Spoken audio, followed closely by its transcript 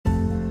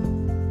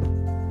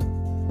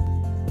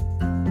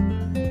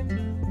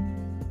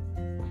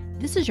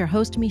This is your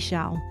host,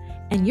 Michelle,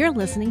 and you're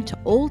listening to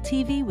Old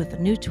TV with a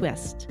New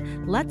Twist.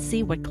 Let's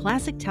see what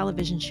classic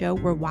television show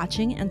we're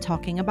watching and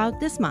talking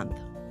about this month.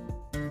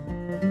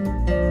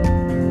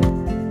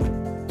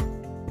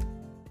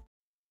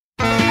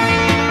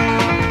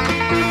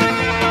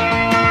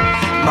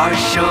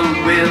 Marshall,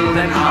 Will,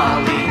 and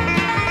Holly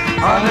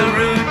on a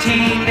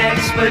routine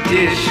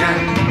expedition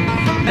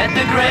met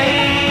the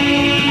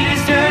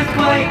greatest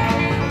earthquake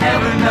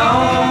ever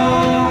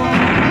known.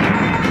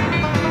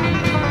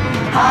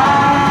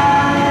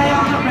 High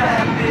on the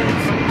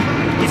rapids,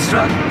 it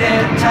struck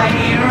their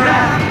tiny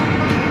raft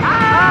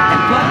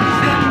and plunged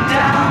them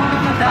down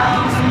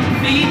 1,000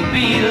 feet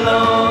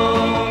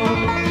below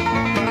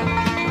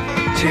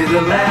to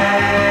the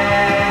land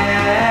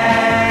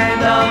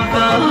of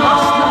the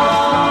lost.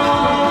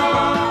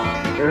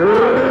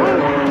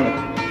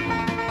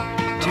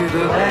 To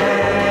the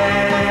land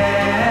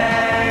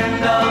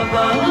of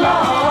the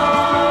lost.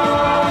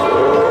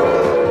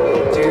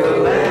 To the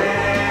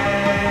land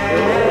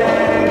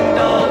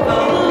of the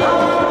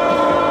lost.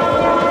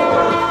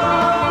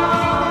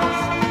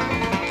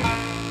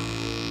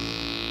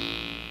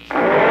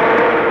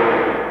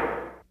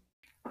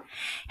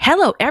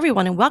 Hello,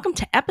 everyone, and welcome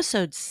to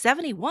episode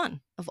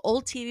 71 of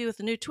Old TV with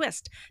a New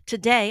Twist.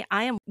 Today,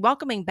 I am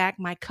welcoming back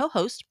my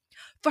co-host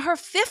for her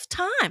 5th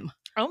time.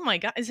 Oh my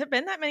God. Has it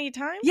been that many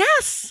times?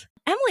 Yes.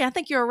 Emily, I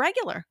think you're a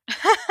regular.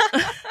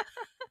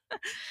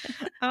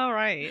 All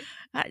right.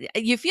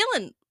 You're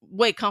feeling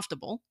way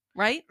comfortable,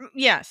 right?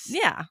 Yes.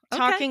 Yeah. Okay.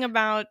 Talking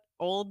about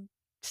old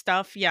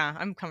stuff. Yeah,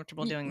 I'm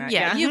comfortable doing that.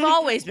 Yeah, you've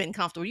always been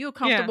comfortable. You were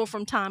comfortable Yeah.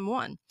 from time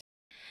one.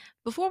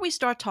 Before we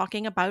start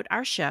talking about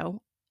our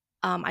show,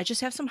 I just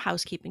have some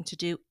housekeeping to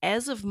do.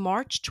 As of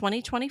March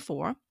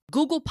 2024,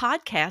 Google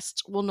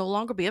Podcasts will no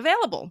longer be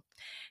available.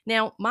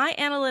 Now, my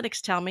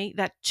analytics tell me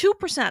that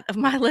 2% of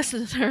my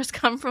listeners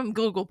come from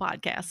Google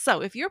Podcasts.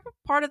 So if you're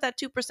part of that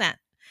 2%,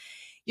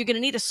 you're going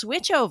to need to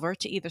switch over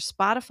to either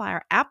Spotify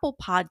or Apple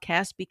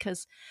Podcasts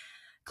because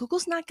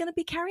Google's not going to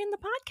be carrying the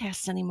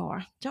podcasts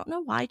anymore. Don't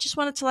know why. Just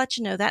wanted to let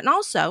you know that. And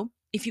also,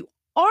 if you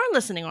are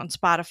listening on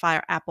Spotify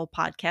or Apple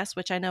Podcasts,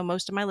 which I know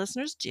most of my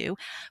listeners do,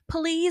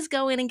 please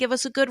go in and give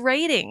us a good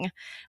rating.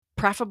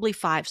 Preferably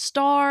 5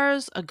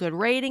 stars, a good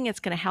rating. It's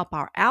going to help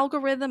our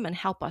algorithm and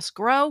help us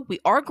grow. We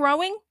are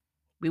growing.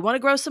 We want to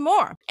grow some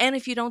more. And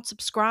if you don't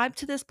subscribe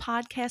to this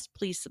podcast,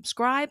 please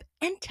subscribe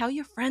and tell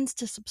your friends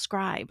to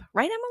subscribe.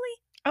 Right, Emily?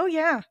 Oh,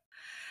 yeah.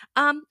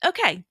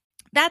 Okay,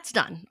 that's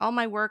done. All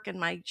my work and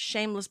my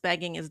shameless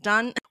begging is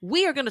done.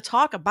 We are going to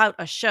talk about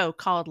a show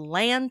called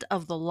Land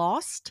of the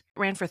Lost. It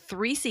ran for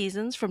 3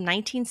 seasons from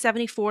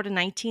 1974 to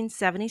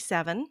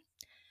 1977.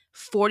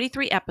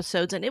 43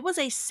 episodes, and it was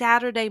a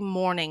Saturday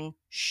morning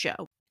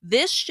show.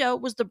 This show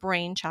was the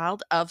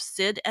brainchild of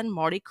Sid and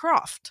Marty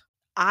Krofft.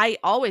 I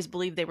always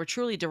believed they were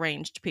truly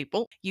deranged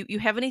people. You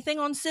have anything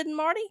on Sid and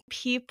Marty?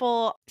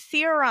 People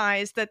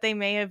theorize that they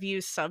may have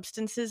used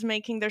substances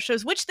making their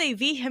shows, which they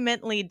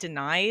vehemently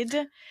denied.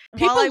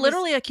 People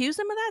literally accuse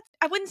them of that?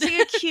 I wouldn't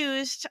say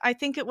accused. I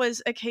think it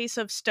was a case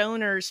of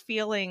stoners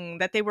feeling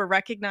that they were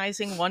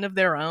recognizing one of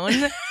their own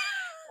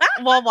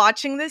while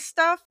watching this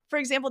stuff. For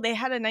example, they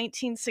had a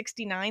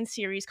 1969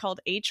 series called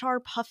HR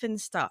Puffin'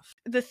 Stuff.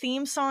 The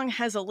theme song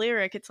has a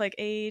lyric. It's like,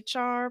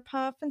 HR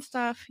Puffin'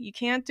 Stuff. You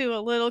can't do a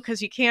little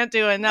because you can't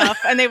do enough.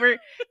 And they were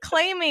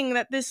claiming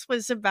that this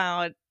was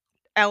about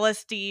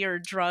LSD or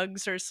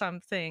drugs or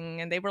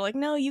something. And they were like,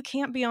 no, you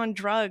can't be on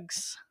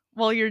drugs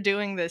while you're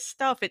doing this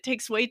stuff. It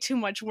takes way too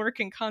much work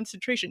and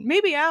concentration.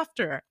 Maybe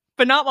after,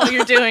 but not while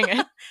you're doing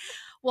it.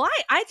 Well,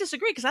 I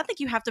disagree because I think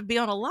you have to be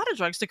on a lot of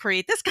drugs to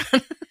create this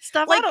kind of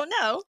stuff. I don't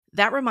know.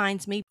 That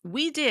reminds me,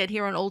 we did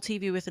here on Old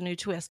TV with a New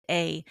Twist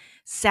a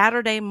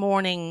Saturday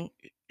morning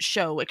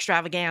show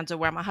extravaganza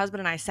where my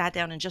husband and I sat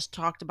down and just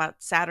talked about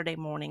Saturday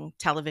morning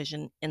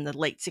television in the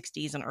late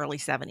 60s and early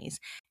 70s.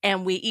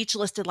 And we each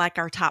listed like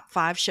our top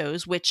 5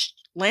 shows, which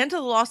Land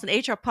of the Lost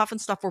and HR Puffin'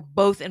 Stuff were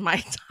both in my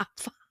top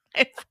 5.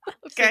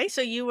 Okay.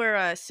 So you were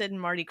a Sid and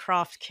Marty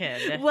Krofft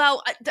kid.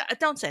 Well,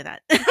 don't say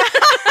that.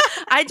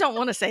 I don't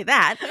want to say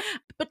that.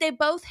 But they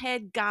both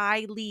had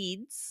guy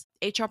leads.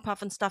 HR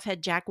Puffin' Stuff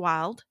had Jack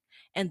Wilde,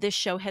 and this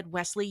show had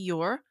Wesley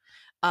Ure,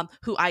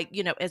 who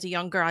as a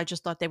young girl, I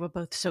just thought they were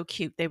both so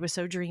cute. They were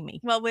so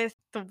dreamy. Well, with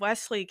the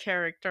Wesley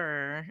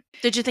character.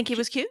 Did you think he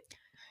was cute?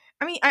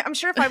 I mean, I'm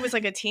sure if I was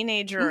like a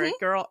teenager or a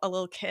girl, a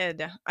little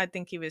kid, I'd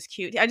think he was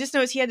cute. I just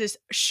noticed he had his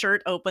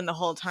shirt open the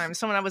whole time.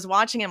 So when I was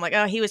watching him, like,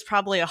 oh, he was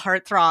probably a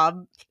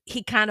heartthrob.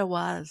 He kind of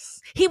was.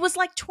 He was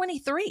like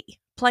 23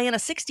 playing a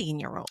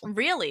 16-year-old.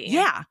 Really?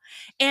 Yeah.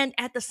 And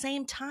at the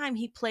same time,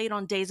 he played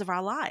on Days of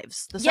Our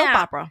Lives, the soap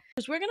opera.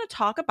 Because we're going to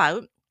talk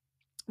about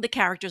the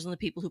characters and the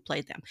people who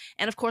played them.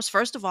 And of course,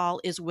 first of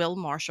all is Will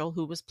Marshall,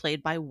 who was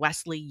played by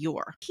Wesley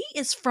Ure. He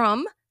is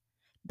from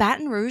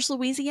Baton Rouge,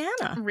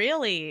 Louisiana.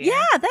 Really?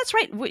 Yeah, that's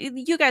right.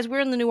 You guys,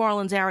 we're in the New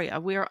Orleans area.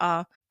 We're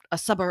a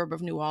suburb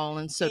of New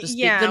Orleans, so to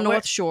speak, the Yeah,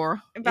 North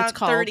Shore. It's about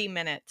called. 30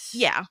 minutes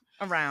Yeah.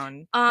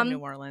 around from New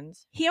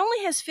Orleans. He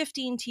only has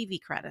 15 TV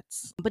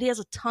credits, but he has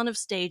a ton of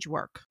stage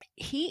work.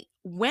 He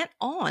went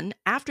on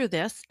after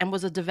this and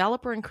was a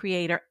developer and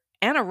creator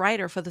and a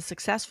writer for the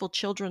successful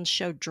children's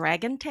show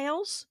Dragon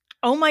Tales,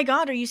 Oh my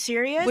God, are you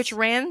serious? which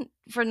ran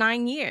for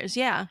 9 years.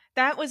 Yeah.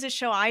 That was a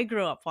show I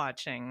grew up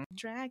watching.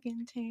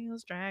 Dragon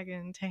Tales,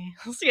 Dragon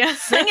Tales. Yeah.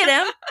 Sing it,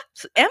 Em.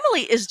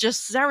 Emily is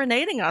just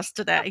serenading us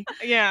today.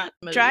 Yeah.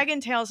 Mood. Dragon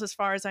Tales, as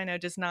far as I know,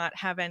 does not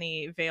have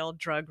any veiled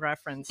drug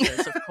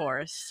references, of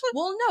course.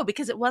 Well, no,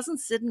 because it wasn't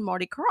Sid and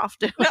Marty Krofft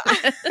doing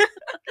it.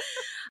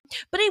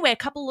 But anyway, a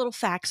couple little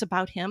facts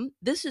about him.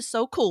 This is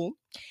so cool.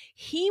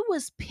 He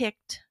was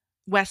picked,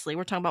 Wesley,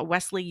 we're talking about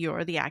Wesley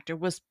Ure, the actor,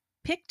 was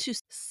picked to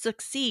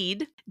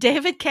succeed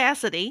David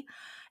Cassidy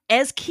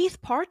as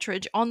Keith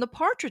Partridge on The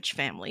Partridge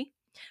Family.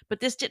 But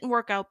this didn't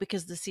work out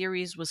because the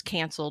series was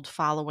canceled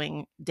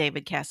following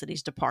David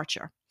Cassidy's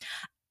departure.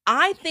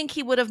 I think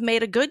he would have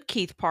made a good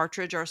Keith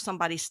Partridge or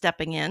somebody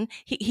stepping in.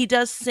 He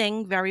does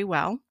sing very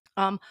well.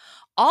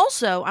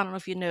 Also, I don't know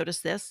if you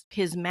noticed this,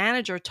 his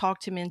manager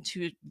talked him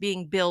into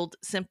being billed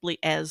simply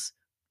as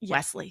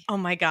Wesley. Oh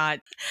my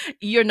God.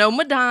 You're no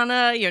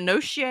Madonna, you're no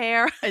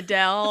Cher,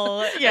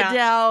 Adele. Yeah.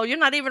 Adele, you're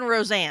not even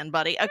Roseanne,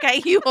 buddy.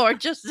 Okay, you are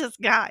just this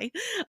guy.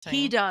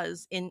 He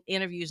does in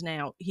interviews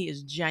now. He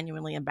is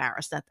genuinely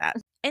embarrassed at that.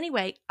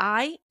 Anyway,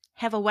 I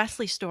have a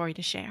Wesley story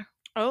to share.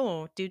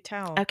 Oh, do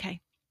tell.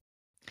 Okay.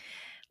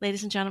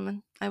 Ladies and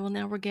gentlemen, I will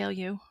now regale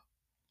you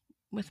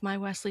with my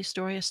Wesley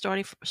story, a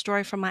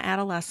story from my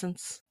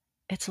adolescence.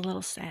 It's a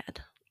little sad.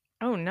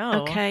 Oh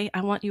no. Okay,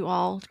 I want you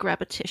all to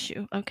grab a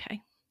tissue.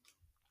 Okay.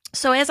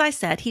 So as I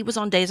said, he was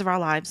on Days of Our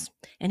Lives,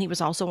 and he was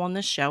also on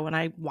this show, and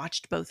I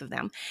watched both of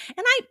them.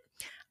 And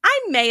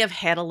I may have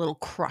had a little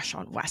crush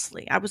on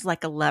Wesley. I was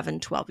like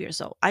 11, 12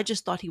 years old. I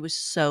just thought he was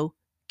so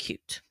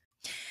cute.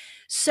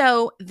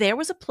 So there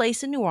was a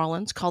place in New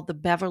Orleans called the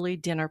Beverly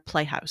Dinner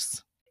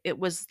Playhouse. It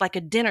was like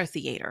a dinner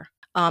theater.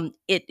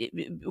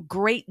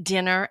 Great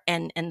dinner,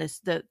 and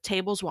the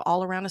tables were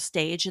all around a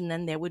stage, and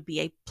then there would be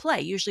a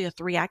play, usually a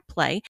 3-act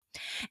play.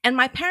 And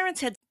my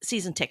parents had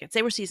season tickets.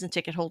 They were season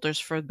ticket holders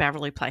for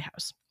Beverly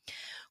Playhouse.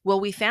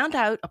 Well, we found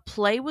out a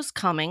play was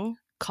coming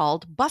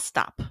called Bus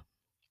Stop.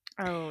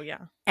 Oh,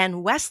 yeah.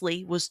 And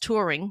Wesley was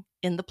touring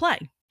in the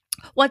play.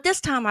 Well, at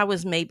this time, I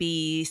was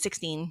maybe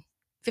 15,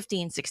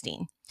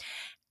 16.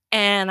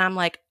 And I'm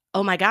like,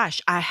 oh my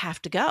gosh, I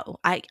have to go.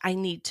 I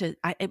need to,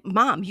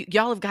 Mom,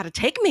 y'all have got to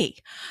take me.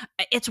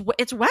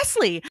 It's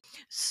Wesley.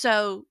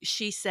 So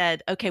she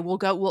said, okay, we'll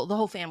go. Well, the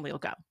whole family will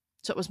go.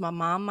 So it was my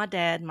mom, my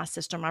dad, my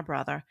sister, my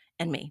brother,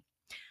 and me.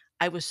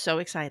 I was so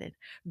excited.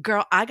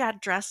 Girl, I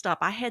got dressed up.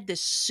 I had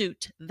this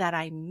suit that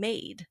I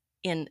made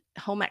in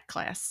home ec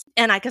class.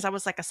 And because I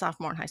was like a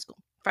sophomore in high school,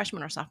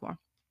 freshman or sophomore.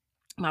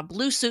 My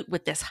blue suit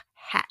with this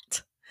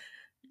hat.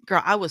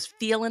 Girl, I was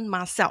feeling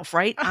myself,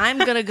 right? I'm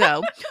going to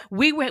go.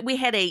 We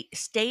had a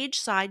stage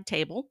side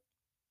table.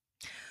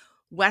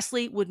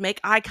 Wesley would make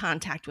eye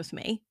contact with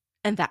me,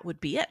 and that would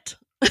be it.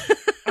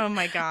 Oh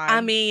my God. I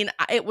mean,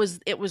 it was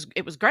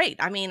great.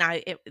 I mean,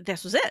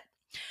 this was it.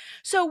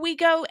 So we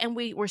go and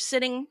we were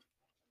sitting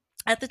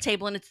at the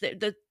table, and it's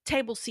the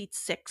table seats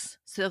 6.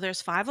 So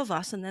there's 5 of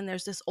us, and then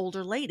there's this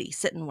older lady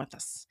sitting with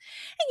us.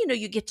 And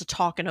you get to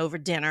talking over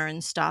dinner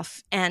and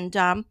stuff. And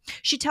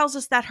she tells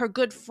us that her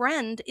good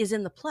friend is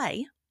in the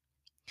play,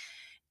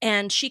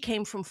 and she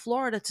came from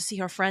Florida to see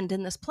her friend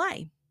in this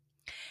play.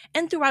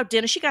 And throughout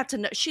dinner, she got to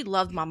know, she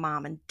loved my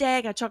mom and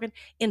dad, got talking,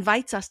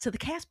 invites us to the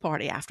cast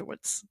party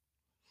afterwards,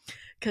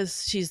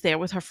 because she's there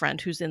with her friend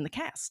who's in the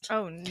cast.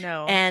 Oh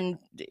no. And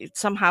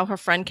somehow her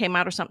friend came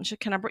out or something. She,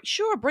 can I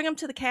bring him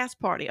to the cast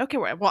party? Okay,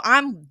 well,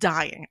 I'm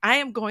dying. I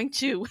am going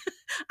to,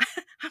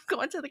 I'm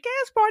going to the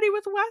cast party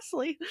with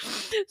Wesley.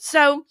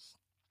 So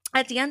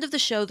at the end of the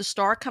show, the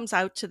star comes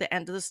out to the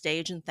end of the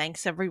stage and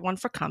thanks everyone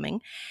for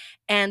coming.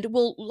 And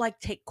we'll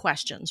take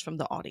questions from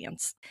the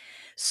audience.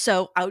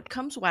 So out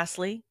comes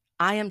Wesley.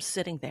 I am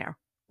sitting there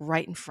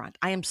right in front.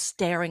 I am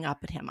staring up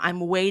at him.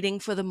 I'm waiting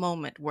for the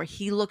moment where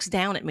he looks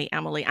down at me,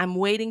 Emily. I'm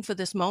waiting for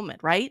this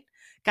moment, right?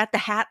 Got the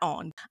hat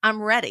on. I'm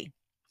ready.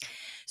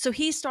 So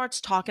he starts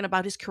talking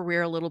about his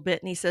career a little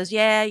bit, and he says,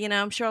 yeah,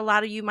 I'm sure a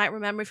lot of you might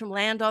remember me from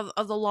Land of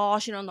the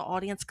Lost, and the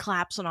audience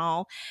claps and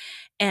all,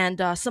 and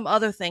some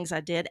other things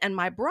I did. And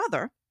my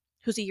brother,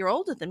 who's a year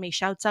older than me,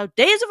 shouts out,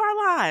 Days of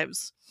Our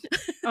Lives.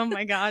 Oh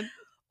my God.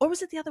 Or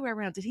was it the other way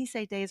around? Did he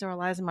say Days of Our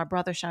Lives and my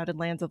brother shouted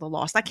Lands of the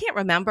Lost? I can't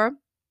remember.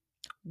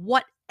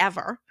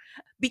 Whatever.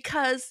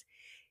 Because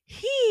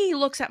he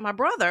looks at my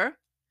brother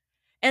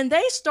and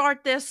they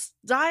start this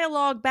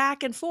dialogue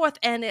back and forth,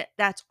 and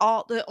that's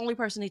all. The only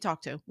person he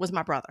talked to was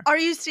my brother. Are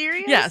you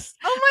serious? Yes.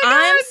 Oh my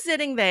God. I'm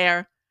sitting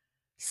there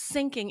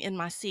sinking in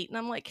my seat, and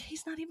I'm like,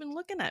 he's not even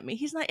looking at me.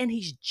 He's not, and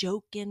he's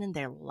joking, and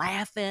they're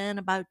laughing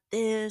about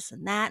this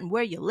and that and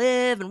where you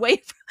live and where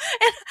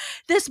and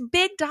this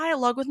big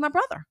dialogue with my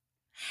brother.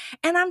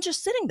 And I'm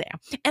just sitting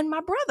there, and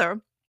my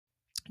brother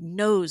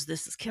knows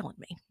this is killing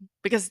me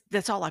because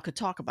that's all I could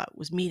talk about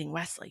was meeting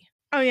Wesley.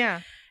 Oh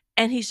yeah.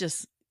 And he's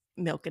just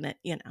milking it,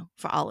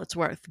 for all it's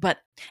worth.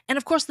 And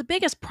of course, the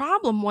biggest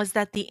problem was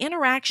that the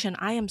interaction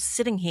I am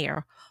sitting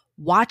here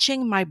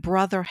watching my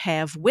brother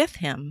have with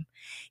him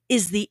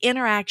is the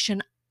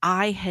interaction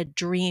I had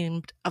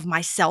dreamed of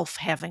myself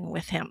having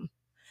with him.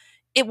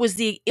 It was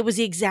the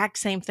exact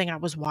same thing I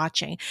was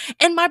watching.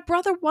 And my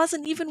brother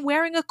wasn't even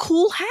wearing a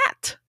cool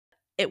hat.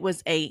 It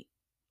was a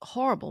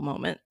horrible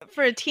moment.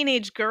 For a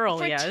teenage girl,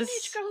 For yes. a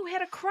teenage girl who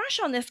had a crush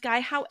on this guy.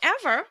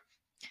 However,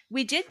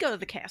 we did go to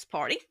the cast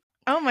party.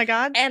 Oh my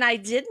God. And I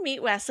did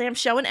meet Wesley. I'm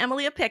showing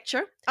Emily a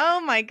picture.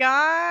 Oh my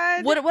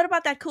God. What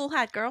about that cool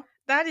hat, girl?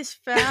 That is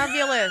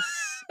fabulous.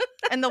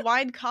 And the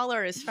wide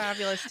collar is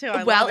fabulous too.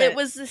 I Well, love it. it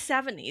was the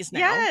 70s now.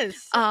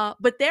 Yes.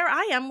 But there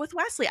I am with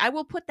Wesley. I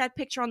will put that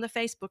picture on the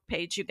Facebook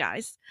page, you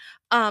guys.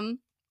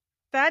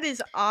 That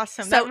is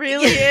awesome. So- That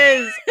really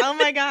is. Oh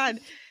my God.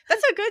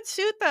 That's a good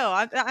suit though.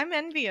 I'm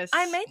envious.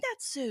 I made that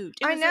suit.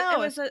 I know. It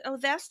was a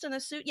vest and a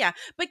suit. Yeah.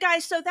 But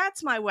guys, so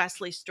that's my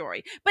Wesley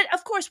story. But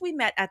of course, we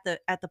met at the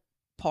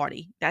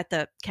party, at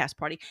the cast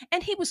party,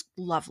 and he was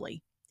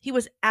lovely. He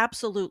was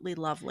absolutely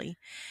lovely.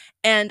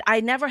 And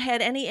I never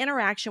had any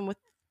interaction with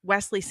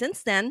Wesley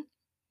since then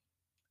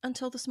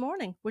until this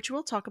morning, which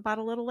we'll talk about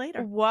a little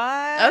later.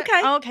 What?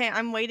 Okay. Okay,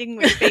 I'm waiting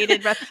with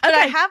bated breath. But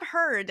I Okay. have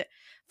heard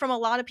from a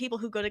lot of people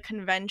who go to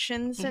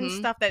conventions and Mhm.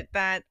 stuff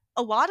that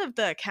a lot of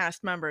the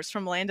cast members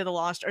from Land of the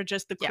Lost are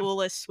just the Yeah.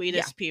 coolest,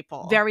 sweetest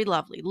people. Very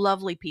lovely,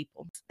 lovely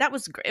people. That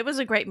was great. It was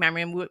a great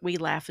memory, and we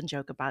laugh and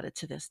joke about it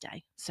to this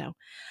day. So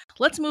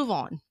let's move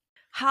on.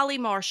 Holly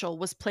Marshall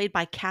was played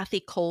by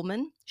Kathy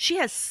Coleman. She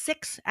has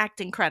 6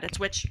 acting credits,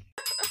 which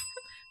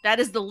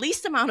that is the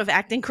least amount of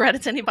acting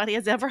credits anybody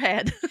has ever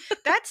had.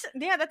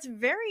 That's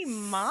very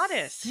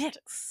modest.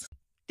 6.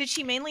 Did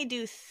she mainly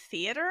do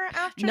theater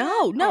after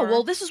No. that, or-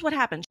 Well, this is what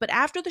happened. But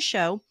after the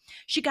show,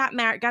 she got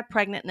married, got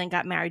pregnant, and then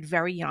got married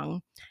very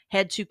young.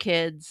 Had 2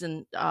 kids,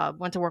 and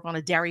went to work on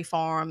a dairy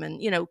farm,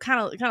 and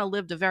kind of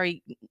lived a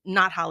very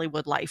not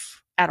Hollywood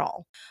life at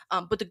all.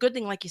 But the good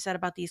thing, like you said,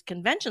 about these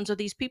conventions, are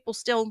these people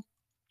still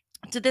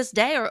to this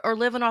day are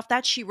living off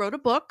that. She wrote a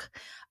book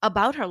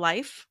about her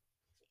life,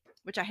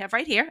 which I have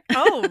right here.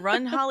 Oh,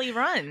 Run Holly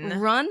Run.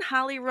 Run,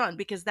 Holly, run,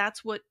 because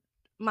that's what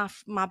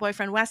my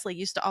boyfriend Wesley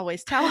used to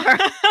always tell her.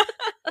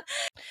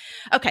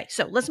 Okay,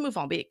 so let's move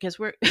on because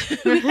we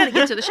got to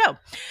get to the show.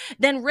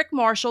 Then Rick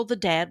Marshall, the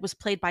dad, was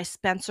played by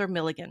Spencer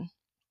Milligan.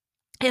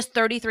 He has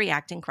 33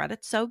 acting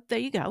credits, so there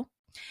you go.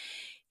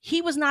 He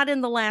was not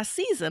in the last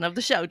season of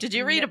the show. Did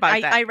you read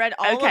about that? I read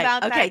all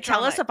about that. Okay,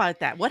 tell us drama. about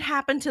that. What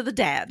happened to the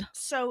dad?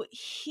 So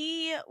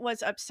he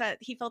was upset.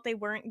 He felt they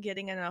weren't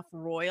getting enough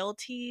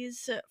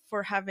royalties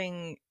for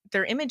having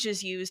their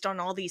images used on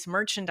all these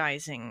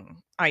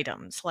merchandising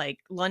items like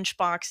lunch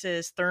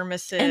boxes,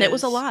 thermoses. And it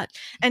was a lot.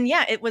 And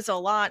yeah, it was a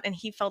lot. And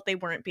he felt they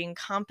weren't being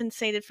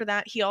compensated for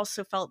that. He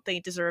also felt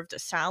they deserved a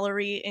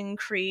salary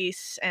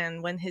increase.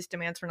 And when his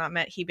demands were not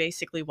met, he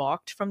basically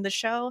walked from the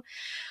show.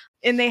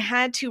 And they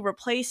had to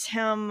replace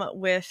him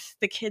with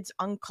the kid's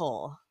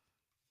uncle.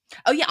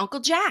 Oh, yeah, Uncle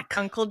Jack.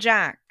 Uncle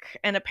Jack.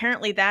 And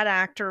apparently that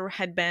actor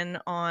had been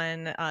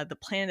on the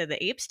Planet of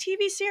the Apes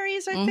TV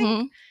series, I think.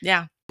 Mhm.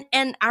 Yeah.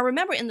 And I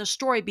remember in the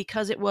story,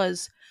 because it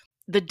was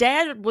the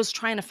dad was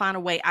trying to find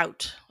a way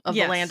out of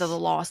the Land of the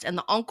Lost, and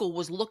the uncle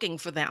was looking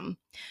for them.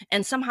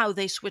 And somehow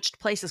they switched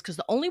places, because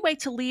the only way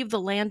to leave the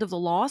Land of the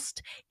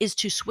Lost is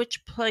to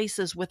switch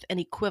places with an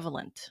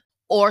equivalent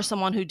or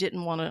someone who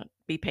didn't want to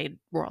be paid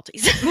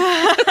royalties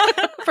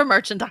for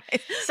merchandise.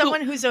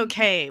 Someone who's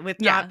okay with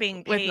Yeah, not being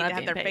with paid not to have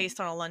being their paid. face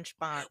on a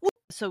lunchbox.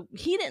 So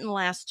he didn't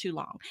last too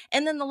long.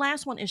 And then the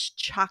last one is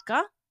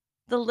Chaka,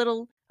 the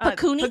little Uh,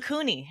 Pakuni,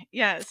 Pakuni,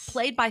 yes.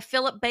 played by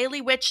Philip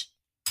Bailey, which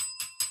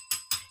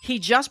he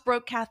just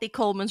broke Kathy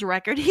Coleman's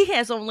record. He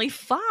has only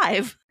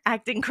 5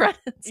 acting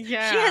credits.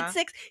 Yeah. She had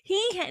 6.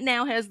 He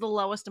now has the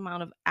lowest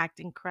amount of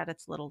acting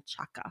credits, little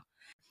Chaka.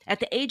 At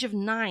the age of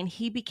 9,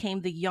 he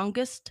became the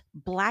youngest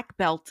black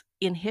belt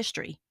in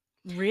history.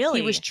 Really?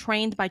 He was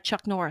trained by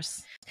Chuck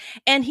Norris.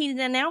 And he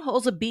now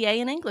holds a BA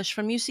in English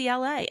from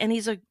UCLA. And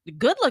he's a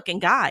good-looking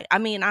guy. I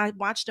mean, I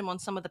watched him on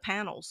some of the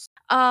panels.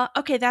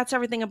 Okay, that's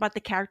everything about the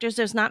characters.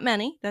 There's not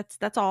many.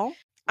 That's all.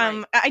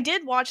 I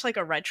did watch like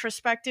a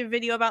retrospective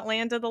video about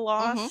Land of the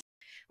Lost, Mhm.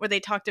 where they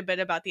talked a bit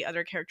about the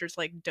other characters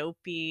like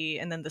Dopey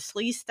and then the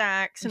Slee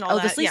Stacks and all Oh,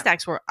 that. the Slee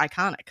Stacks were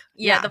iconic.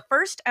 Yeah, the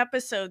first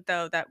episode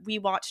though that we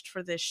watched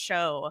for this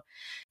show,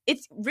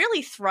 it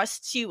really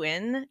thrusts you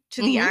in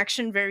to the Mhm.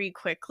 action very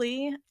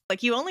quickly.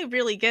 Like you only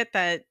really get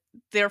that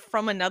they're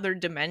from another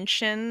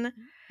dimension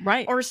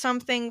Right. or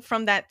something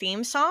from that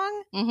theme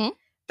song Mm-hmm.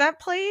 that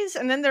plays,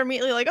 and then they're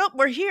immediately like, "Oh,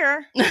 we're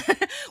here."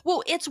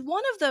 Well, it's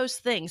one of those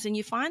things, and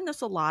you find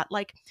this a lot,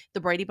 like the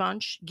Brady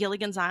Bunch,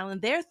 Gilligan's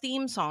Island, their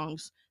theme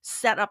songs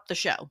set up the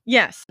show.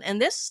 Yes.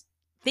 And this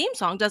theme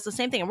song does the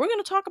same thing. And we're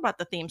going to talk about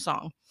the theme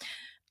song.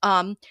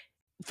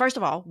 First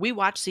of all, we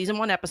watched season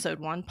 1, episode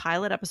 1,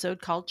 pilot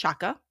episode called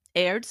Chaka,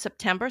 aired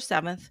September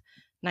 7th,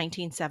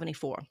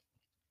 1974.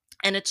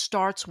 And it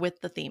starts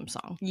with the theme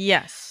song,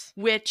 Yes.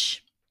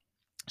 which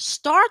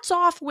starts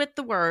off with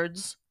the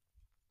words,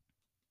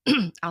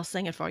 I'll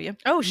sing it for you.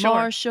 Oh, sure.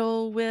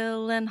 Marshall,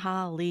 Will, and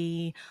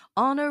Holly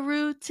on a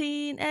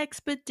routine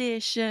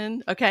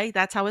expedition. Okay,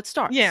 that's how it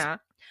starts. Yeah.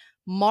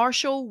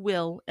 Marshall,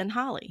 Will, and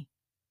Holly.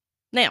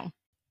 Now,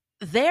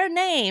 their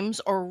names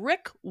are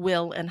Rick,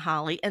 Will, and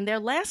Holly, and their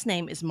last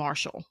name is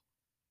Marshall.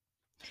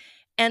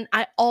 And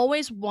I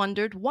always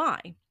wondered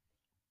why.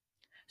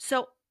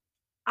 So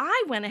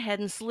I went ahead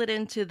and slid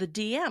into the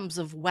DMs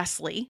of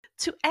Wesley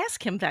to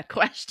ask him that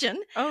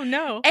question, Oh,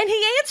 no. and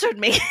he answered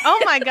me.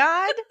 Oh, my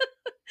God.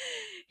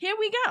 Here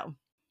we go.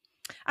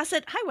 I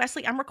said, "Hi,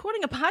 Wesley. I'm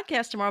recording a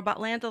podcast tomorrow about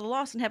Land of the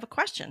Lost and have a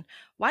question.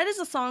 Why does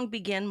the song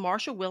begin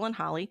Marshall, Will, and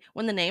Holly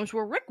when the names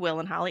were Rick, Will,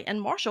 and Holly,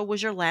 and Marshall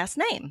was your last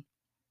name?"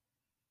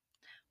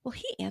 Well,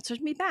 he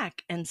answered me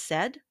back and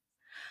said,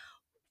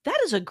 "That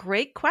is a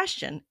great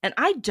question, and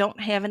I don't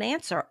have an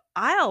answer.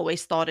 I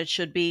always thought it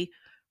should be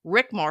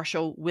Rick,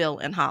 Marshall, Will,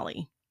 and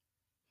Holly."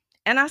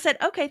 And I said,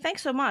 "Okay,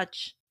 thanks so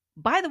much.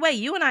 By the way,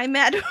 you and I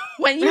met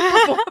when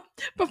you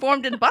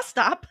performed in Bus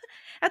Stop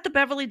at the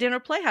Beverly Dinner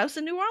Playhouse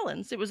in New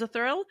Orleans. It was a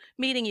thrill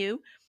meeting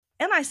you."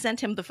 And I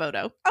sent him the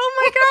photo.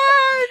 Oh,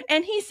 my God.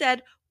 And he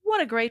said,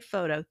 "What a great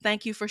photo.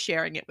 Thank you for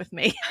sharing it with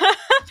me."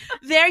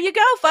 There you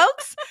go,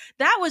 folks.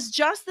 That was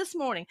just this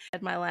morning. I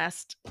had my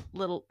last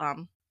little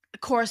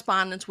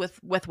correspondence with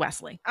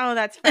Wesley. Oh,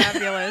 that's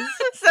fabulous.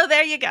 So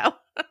there you go.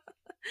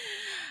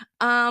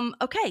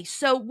 Okay,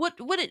 so what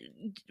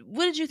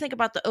did you think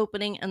about the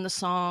opening and the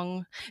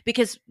song?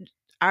 Because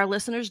our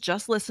listeners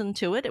just listened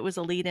to it. It was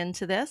a lead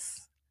into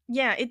this.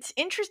 Yeah, it's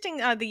interesting,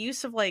 the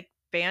use of, like,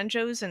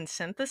 banjos and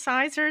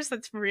synthesizers.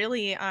 That's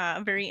really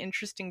a very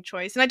interesting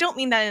choice, and I don't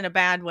mean that in a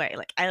bad way,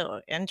 like,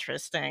 "Oh,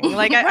 interesting."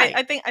 Like, Right.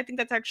 I think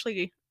that's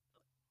actually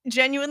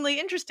genuinely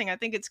interesting. I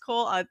think it's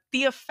cool.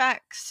 The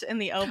effects in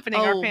the opening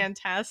are Oh.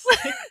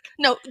 fantastic.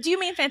 No, do you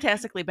mean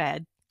fantastically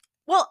bad?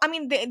 Well, I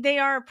mean, they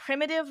are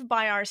primitive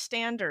by our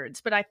standards,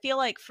 but I feel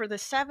like for the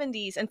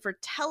 70s and for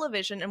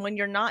television, and when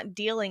you're not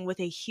dealing with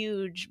a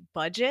huge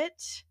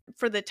budget,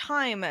 for the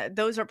time,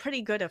 those are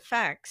pretty good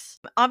effects.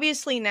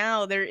 Obviously,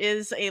 now there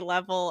is a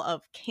level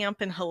of camp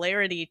and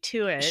hilarity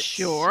to it.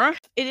 Sure.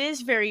 It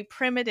is very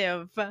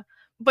primitive,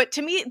 but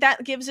to me,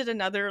 that gives it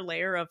another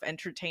layer of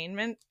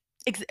entertainment.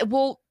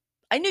 Well,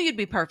 I knew you'd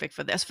be perfect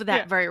for this for that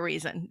Yeah. very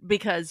reason,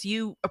 because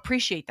you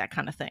appreciate that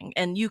kind of thing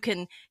and you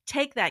can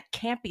take that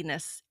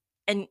campiness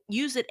and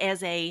use it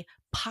as a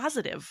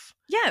positive.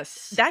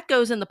 Yes. That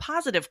goes in the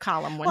positive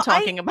column when Well,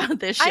 talking about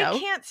this I show.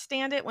 can't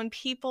stand it when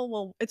people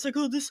will, it's like,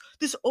 "Oh,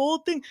 this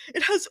old thing,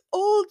 it has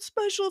old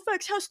special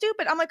effects. How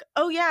stupid." I'm like,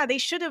 "Oh yeah, they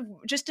should have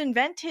just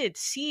invented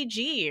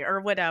CG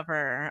or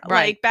whatever."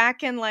 Right. Like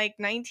back in like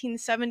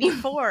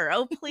 1974.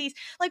 Oh, please.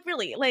 Like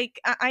really,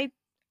 like I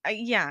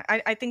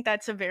think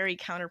that's a very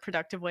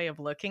counterproductive way of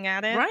looking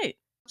at it. Right.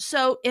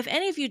 So, if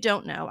any of you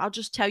don't know, I'll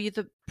just tell you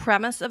the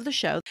premise of the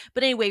show.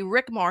 But anyway,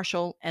 Rick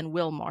Marshall and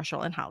Will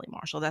Marshall and Holly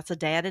Marshall, that's a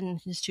dad and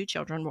his two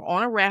children, were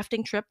on a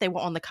rafting trip. They were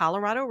on the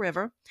Colorado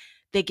River.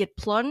 They get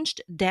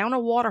plunged down a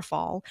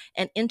waterfall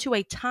and into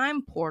a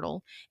time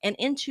portal and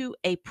into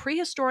a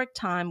prehistoric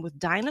time with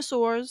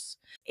dinosaurs,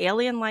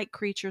 alien like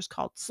creatures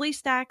called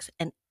sleestaks,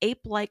 and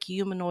ape like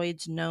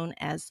humanoids known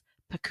as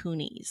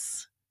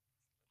Pakunis.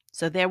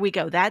 So, there we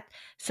go. That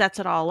sets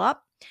it all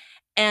up.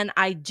 And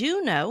I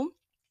do know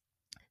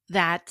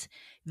that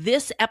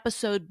this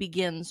episode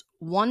begins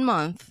 1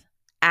 month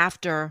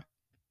after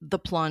the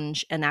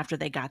plunge and after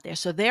they got there.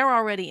 So they're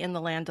already in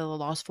the Land of the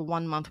Lost for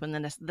 1 month when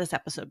this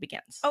episode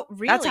begins. Oh,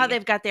 really? That's how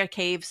they've got their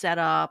cave set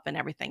up and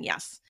everything.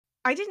 Yes.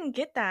 I didn't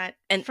get that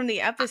And from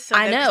the episode.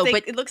 I know,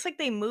 but it looks like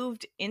they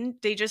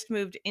just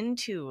moved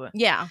into,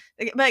 yeah.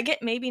 but I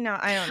get, maybe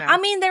not, I don't know. I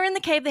mean, they're in the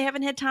cave. They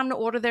haven't had time to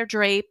order their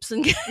drapes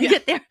and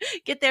Yeah.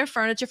 get their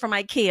furniture from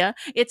IKEA.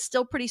 It's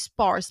still pretty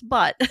sparse,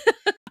 but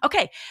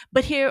okay.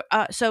 But here,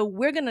 so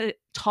we're going to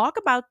talk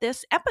about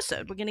this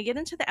episode. We're going to get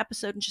into the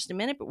episode in just a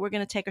minute, but we're going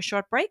to take a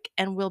short break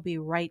and we'll be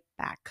right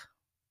back.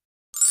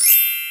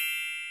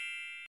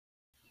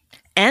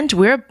 And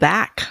we're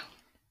back.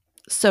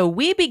 So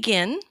we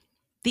begin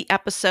the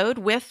episode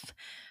with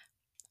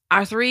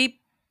our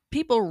three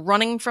people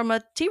running from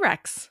a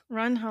T-Rex.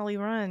 Run, Holly,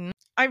 run.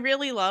 I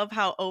really love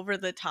how over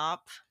the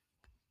top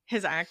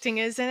his acting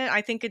is in it.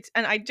 I think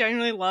and I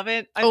genuinely love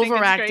it. I think it's great.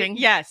 Overacting.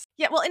 Yes.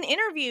 Yeah, well, in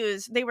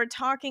interviews, they were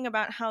talking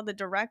about how the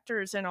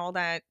directors and all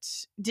that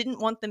didn't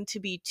want them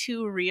to be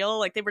too real.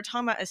 Like they were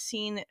talking about a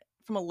scene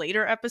from a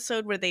later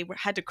episode where they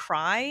had to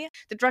cry.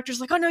 The director's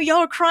like, "Oh no, y'all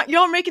are crying.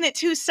 Y'all are making it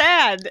too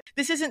sad.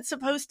 This isn't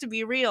supposed to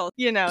be real."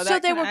 You know, So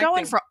that they kind were of going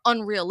acting. for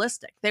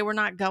unrealistic. They were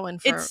not going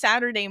for It's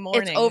Saturday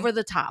morning. It's over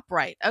the top,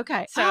 right?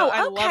 Okay. So oh,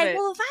 I okay. love it.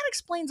 Well, that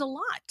explains a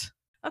lot.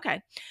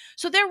 Okay.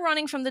 So they're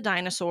running from the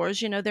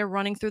dinosaurs. You know, they're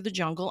running through the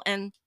jungle,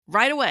 and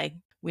right away,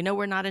 we know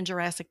we're not in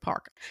Jurassic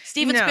Park.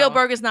 Steven No.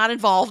 Spielberg is not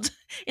involved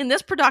in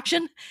this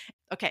production.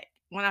 Okay.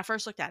 When I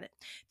first looked at it,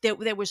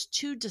 there was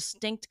two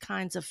distinct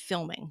kinds of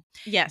filming.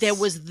 Yes. There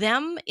was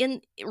them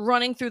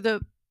running through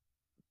the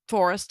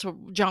forest or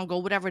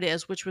jungle, whatever it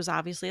is, which was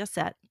obviously a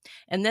set.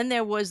 And then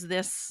there was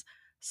this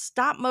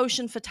stop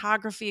motion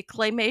photography,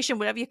 claymation,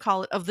 whatever you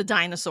call it, of the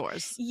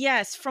dinosaurs.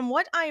 Yes, from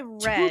what I Two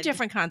read,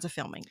 different kinds of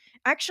filming.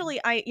 actually,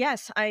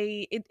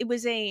 it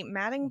was a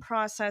matting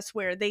process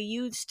where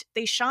they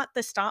shot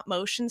the stop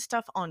motion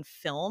stuff on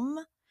film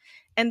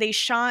and they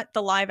shot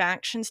the live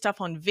action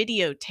stuff on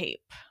videotape.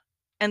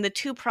 And the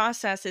two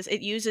processes, it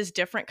uses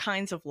different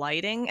kinds of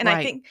lighting. And I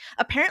Right. think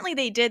apparently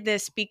they did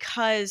this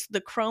because the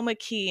chroma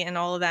key and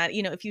all of that,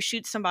 if you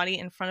shoot somebody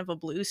in front of a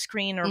blue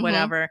screen or Mhm.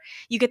 whatever,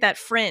 you get that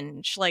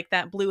fringe, like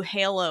that blue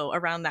halo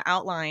around the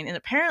outline. And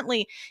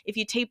apparently, if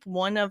you tape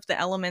one of the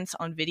elements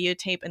on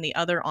videotape and the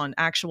other on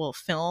actual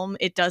film,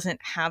 it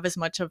doesn't have as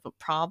much of a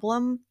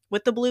problem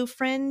with the blue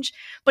fringe,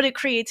 but it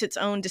creates its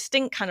own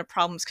distinct kind of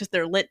problems because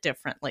they're lit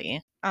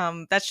differently.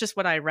 That's just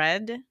what I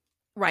read.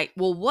 Right.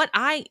 Well, what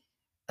I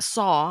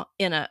saw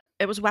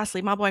it was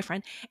Wesley, my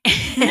boyfriend,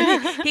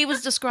 and he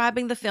was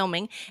describing the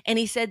filming, and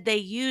he said they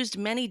used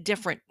many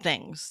different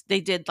things. They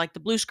did like the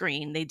blue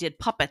screen, they did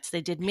puppets, they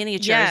did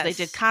miniatures, they did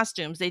Yes.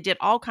 costumes, they did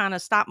all kind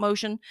of stop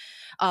motion.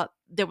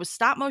 There was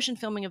stop motion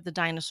filming of the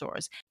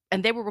dinosaurs,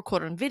 and they were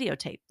recorded on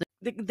videotape.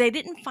 They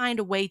didn't find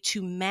a way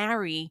to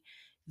marry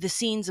the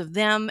scenes of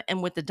them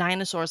and with the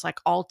dinosaurs like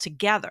all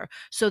together.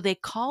 So they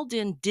called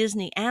in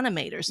Disney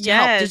animators to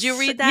help. Did you Yes.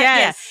 read that?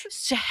 Yes.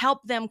 Yeah. To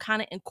help them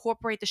kind of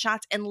incorporate the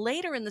shots. And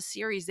later in the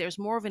series, there's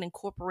more of an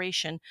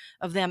incorporation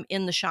of them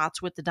in the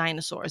shots with the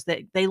dinosaurs.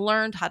 They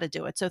learned how to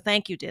do it. So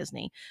thank you,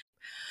 Disney.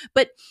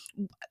 But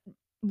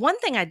one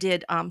thing I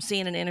did see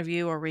in an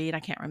interview or read,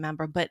 I can't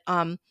remember, but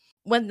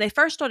when they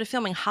first started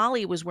filming,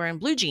 Holly was wearing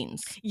blue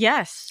jeans.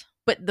 Yes.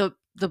 But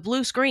the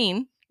blue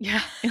screen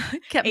Yeah.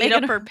 kept Ate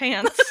making up her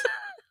pants.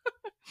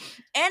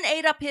 and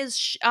ate up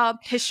his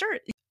His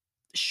shirt.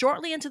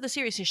 shortly into the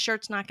series. His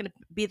shirt's not going to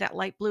be that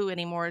light blue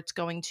anymore. It's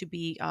going to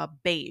be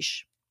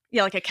beige.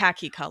 Yeah, like a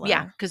khaki color.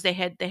 Yeah, because they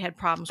had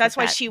problems. That's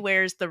with why that. she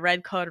wears the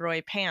red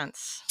corduroy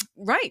pants.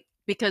 Right,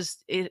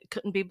 because it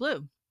couldn't be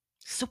blue.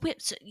 So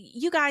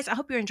you guys, I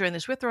hope you're enjoying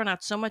this. We're throwing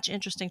out so much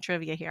interesting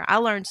trivia here. I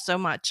learned so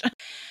much.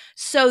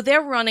 So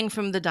they're running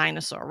from the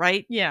dinosaur,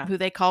 right? Yeah. Who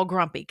they call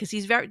Grumpy, because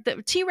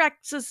the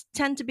T-Rexes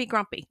tend to be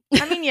grumpy.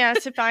 I mean,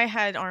 yes, if I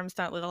had arms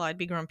that little, I'd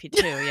be grumpy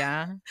too,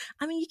 yeah.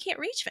 I mean, you can't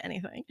reach for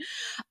anything.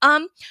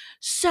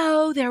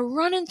 So they're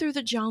running through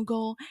the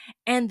jungle,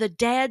 and the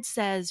dad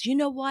says, "You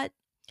know what?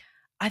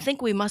 I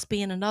think we must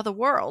be in another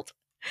world."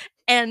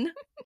 And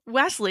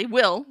Wesley,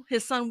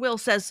 his son Will,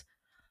 says,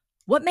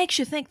 "What makes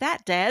you think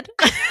that, Dad?"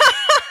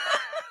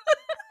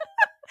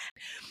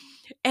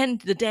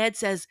 And the dad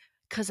says,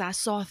 "'Cause I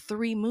saw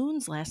 3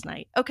 moons last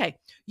night." Okay,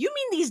 you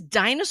mean these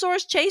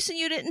dinosaurs chasing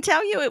you didn't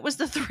tell you it was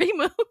the 3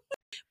 moons?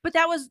 But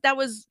that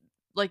was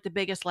like the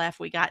biggest laugh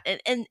we got.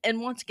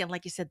 And once again,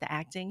 like you said, the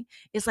acting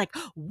is like,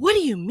 "What do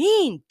you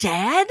mean,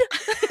 Dad?"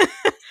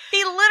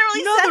 He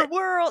literally said Another it.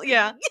 World.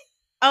 Yeah.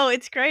 Oh,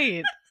 it's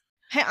great.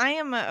 Hey, I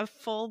am a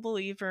full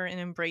believer in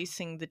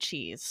embracing the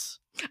cheese.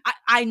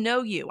 I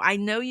know you,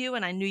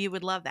 and I knew you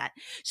would love that.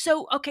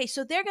 So, okay,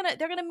 so they're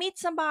gonna meet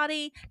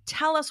somebody.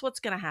 Tell us what's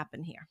gonna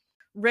happen here.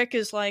 Rick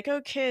is like,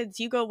 "Oh, kids,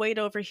 you go wait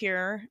over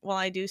here while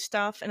I do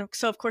stuff." And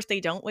so, of course,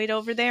 they don't wait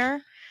over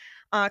there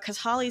because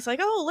Holly's like,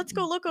 "Oh, let's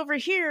go look over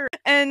here."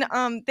 And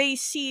they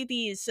see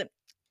these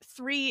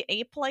 3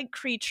 ape-like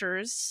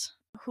creatures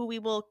who we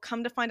will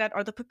come to find out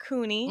are the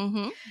Pakuni.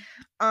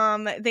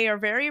 Mm-hmm. They are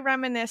very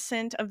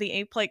reminiscent of the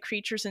ape-like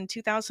creatures in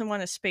 2001: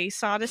 A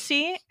Space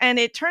Odyssey, and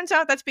it turns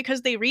out that's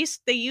because they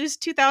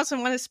used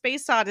 2001: A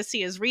Space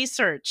Odyssey as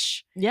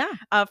research. Yeah.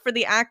 For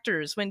the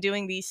actors when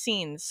doing these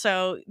scenes.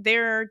 So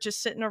they're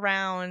just sitting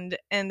around,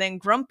 and then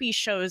Grumpy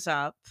shows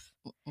up,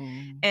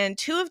 and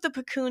 2 of the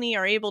Pakuni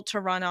are able to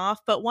run off,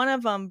 but one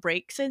of them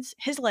breaks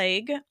his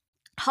leg.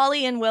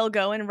 Holly and Will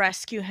go and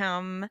rescue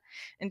him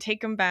and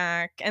take him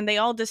back, and they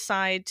all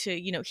decide to,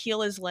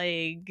 heal his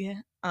leg.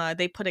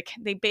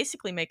 They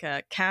basically make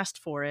a cast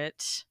for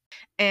it,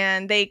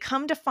 and they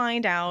come to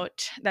find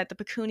out that the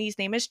Pakuni's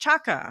name is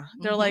Chaka.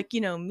 They're like,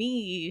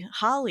 "Me,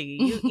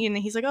 Holly," and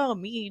he's like, "Oh,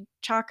 me,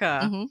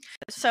 Chaka." Mm-hmm.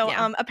 So,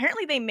 Yeah.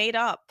 Apparently they made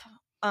up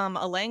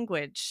a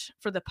language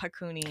for the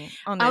Pakuni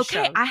on this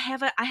show. I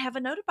have a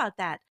note about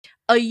that.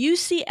 A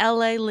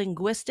UCLA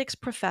linguistics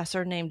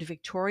professor named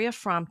Victoria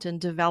Frompton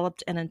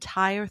developed an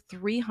entire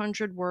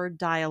 300-word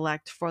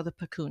dialect for the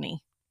Pakuni.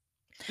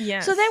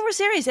 Yes. So they were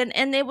serious,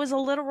 and it was a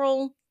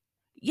literal,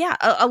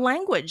 a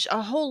language,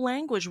 a whole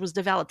language was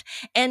developed.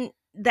 And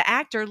the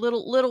actor,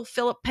 little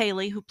Philip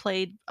Paley, who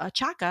played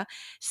Chaka,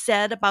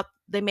 said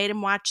they made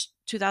him watch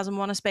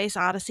 2001: A Space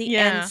Odyssey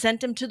and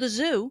sent him to the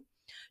zoo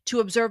to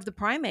observe the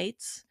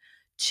primates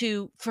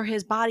for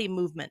his body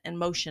movement and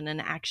motion and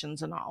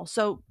actions and all.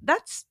 So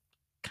that's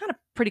kind of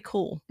pretty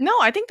cool. No,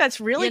 I think that's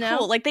really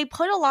cool. Like, they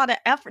put a lot of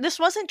effort. This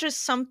wasn't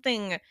just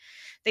something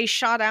they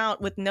shot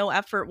out with no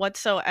effort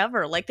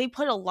whatsoever. Like, they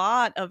put a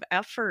lot of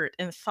effort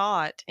and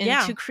thought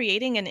into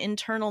creating an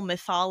internal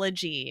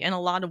mythology and a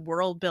lot of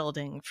world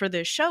building for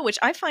this show, which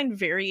I find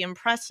very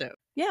impressive.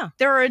 Yeah.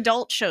 There are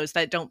adult shows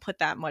that don't put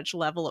that much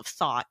level of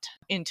thought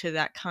into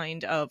that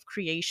kind of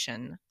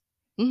creation.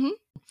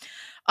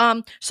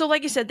 So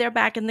like you said, they're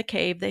back in the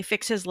cave. They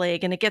fix his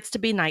leg, and it gets to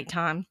be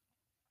nighttime.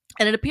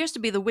 And it appears to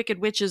be the Wicked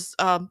Witch's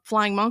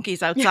flying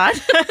monkeys outside.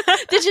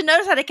 Did you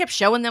notice how they kept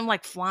showing them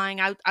like flying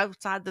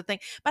outside the thing?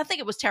 But I think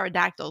it was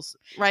pterodactyls,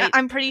 right?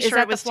 I'm pretty Is sure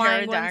that it the was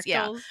flying ones?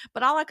 Yeah. pterodactyls.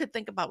 But all I could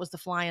think about was the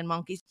flying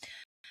monkeys.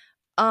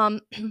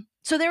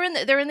 So they're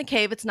in the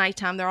cave. It's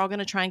nighttime. They're all going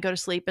to try and go to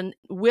sleep. And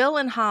Will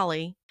and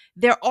Holly,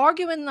 they're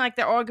arguing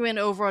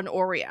over an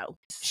Oreo.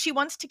 She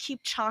wants to keep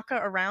Chaka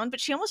around,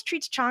 but she almost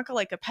treats Chaka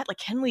like a pet. Like,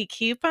 can we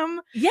keep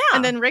him? Yeah.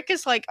 And then Rick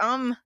is like,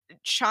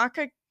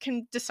 Chaka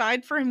can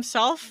decide for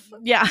himself.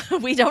 Yeah,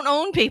 we don't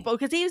own people,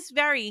 because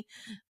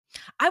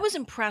I was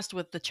impressed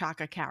with the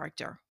Chaka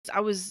character.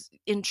 I was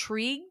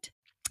intrigued.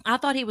 I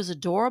thought he was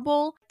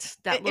adorable.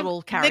 That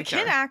little character.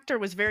 The kid actor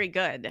was very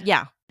good.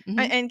 Yeah. Mm-hmm.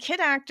 And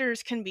kid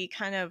actors can be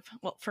kind of,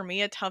 well, for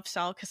me, a tough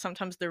sell because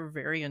sometimes they're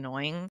very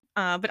annoying.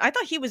 But I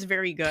thought he was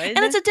very good. And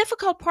it's a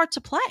difficult part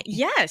to play.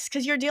 Yes,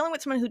 because you're dealing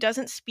with someone who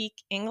doesn't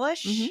speak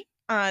English.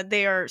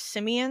 They are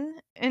simian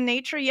in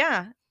nature.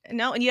 Yeah.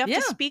 No, and you have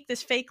to speak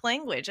this fake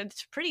language. And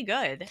it's pretty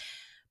good.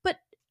 But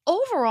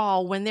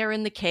overall, when they're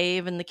in the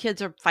cave and the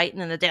kids are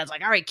fighting and the dad's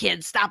like, all right,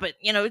 kids, stop it.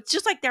 It's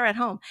just like they're at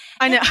home.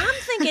 I know. And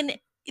I'm thinking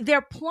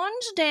they're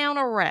plunged down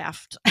a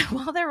raft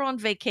while they're on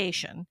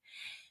vacation.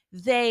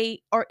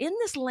 They are in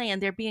this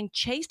land. They're being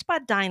chased by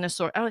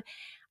dinosaurs.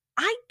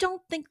 I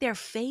don't think they're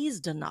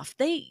phased enough.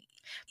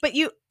 But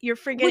you're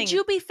forgetting. Would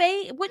you be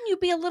phased? Wouldn't you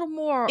be a little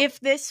more? If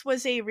this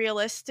was a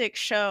realistic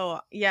show,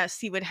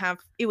 yes,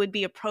 it would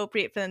be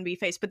appropriate for them to be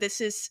phased. But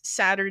this is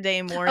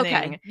Saturday morning.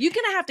 Okay, you're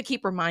gonna have to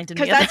keep reminding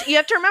me. Because you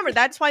have to remember,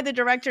 that's why the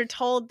director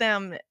told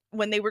them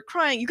when they were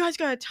crying, you guys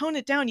gotta tone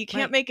it down. You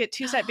can't make it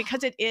too sad,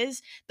 because it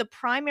is the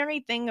primary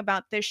thing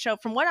about this show,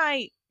 from what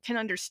I can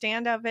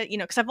understand of it,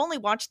 because I've only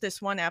watched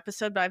this one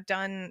episode, but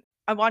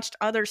I watched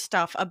other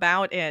stuff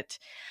about it.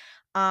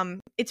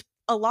 It's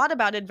a lot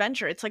about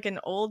adventure. It's like an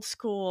old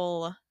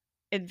school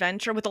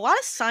adventure with a lot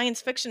of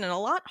science fiction, and a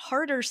lot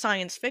harder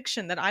science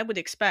fiction that I would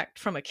expect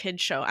from a kid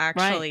show,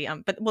 actually.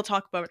 Right. But we'll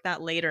talk about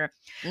that later.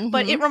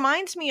 But it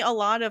reminds me a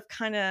lot of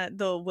kind of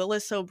the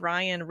Willis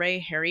O'Brien, Ray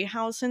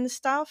Harryhausen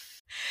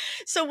stuff.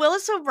 So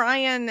Willis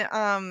O'Brien,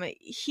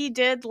 he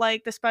did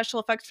like the special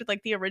effects for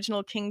like the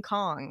original King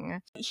Kong.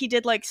 He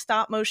did like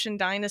stop motion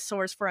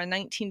dinosaurs for a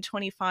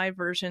 1925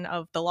 version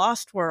of The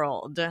Lost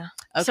World.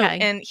 Okay.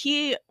 And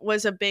he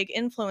was a big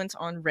influence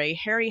on Ray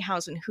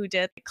Harryhausen, who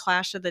did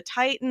Clash of the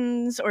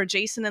Titans or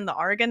Jason and the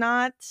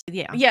Argonauts.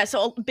 Yeah,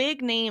 so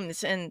big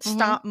names in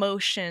stop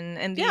motion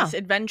and these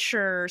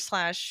adventure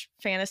 /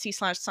 fantasy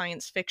 /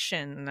 science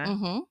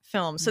fiction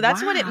films. So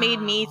that's what it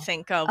made me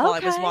think of while I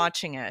was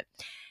watching it.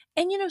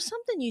 And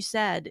something you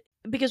said,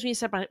 because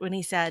when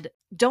he said,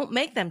 don't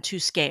make them too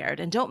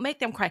scared and don't make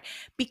them cry,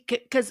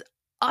 because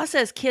us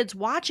as kids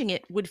watching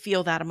it would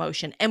feel that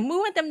emotion, and we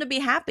want them to be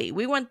happy.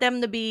 We want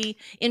them to be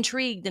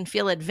intrigued and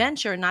feel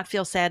adventure, not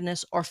feel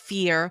sadness or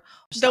fear.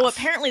 Though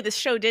apparently this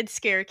show did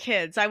scare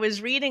kids. I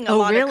was reading a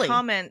lot of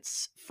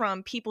comments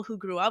from people who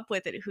grew up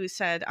with it who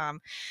said,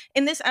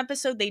 in this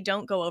episode, they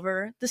don't go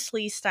over the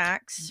slee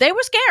stacks. They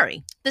were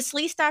scary. The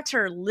slee stacks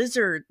are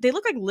they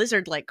look like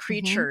lizard-like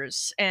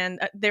creatures, and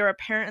they're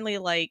apparently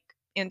like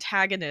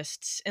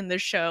antagonists in the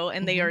show,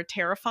 and they are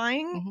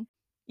terrifying.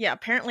 Yeah,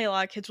 apparently a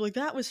lot of kids were like,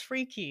 that was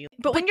freaky.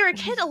 But when you're a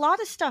kid, a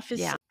lot of stuff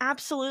is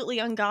absolutely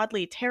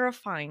ungodly,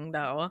 terrifying,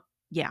 though.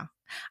 Yeah.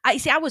 I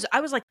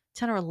was like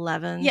 10 or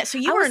 11. Yeah, so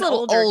you were a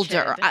little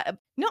older.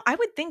 I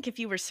would think if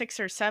you were 6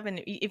 or 7,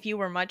 if you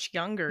were much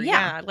younger,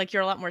 like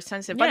you're a lot more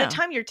sensitive. By the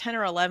time you're 10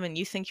 or 11,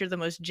 you think you're the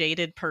most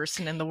jaded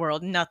person in the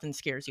world. Nothing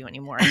scares you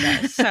anymore, I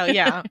guess. So,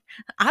 yeah.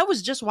 I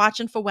was just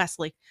watching for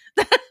Wesley.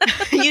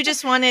 You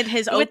just wanted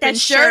his with open that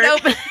shirt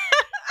open.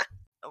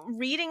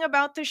 Reading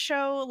about the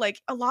show,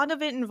 like a lot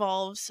of it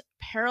involves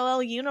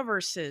parallel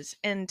universes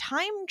and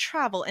time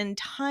travel and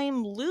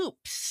time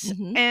loops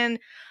and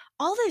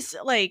all this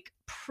like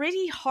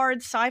pretty hard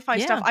sci-fi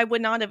stuff I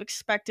would not have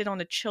expected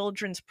on a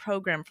children's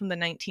program from the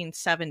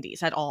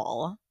 1970s at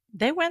all.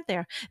 They went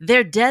there.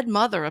 Their dead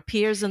mother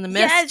appears in the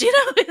mist. Yes.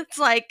 It's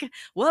like,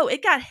 whoa,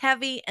 it got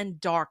heavy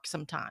and dark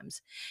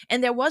sometimes.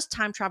 And there was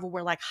time travel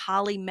where like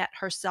Holly met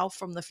herself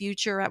from the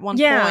future at one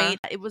point.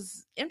 It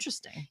was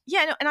interesting.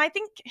 Yeah, no, and I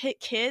think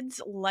kids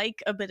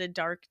like a bit of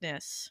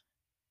darkness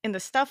in the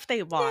stuff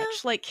they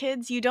watch. Like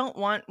kids, you don't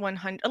want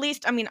 100, at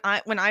least, I mean,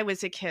 when I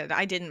was a kid,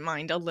 I didn't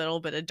mind a little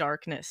bit of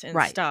darkness and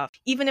stuff.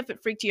 Even if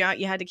it freaked you out,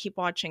 you had to keep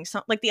watching.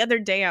 Like the other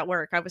day at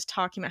work, I was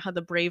talking about how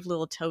the Brave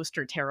Little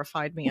Toaster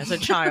terrified me as a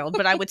child,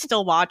 but I would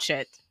still watch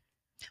it.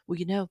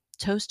 Well,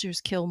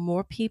 toasters kill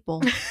more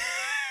people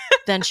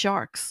than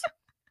sharks.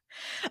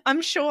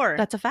 I'm sure.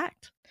 That's a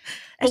fact.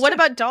 But what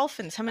about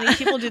dolphins? How many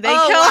people do they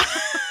kill?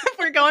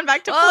 We're going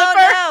back to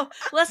Flipper. No.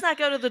 Let's not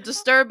go to the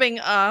disturbing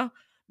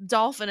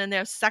dolphin and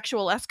their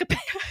sexual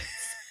escapades.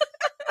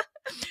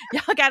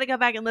 Y'all got to go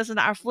back and listen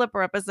to our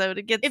Flipper episode.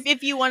 It gets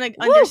if you want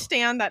to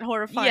understand that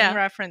horrifying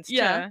reference.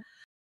 So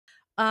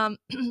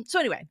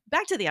anyway,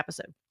 back to the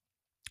episode.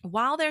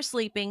 While they're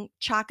sleeping,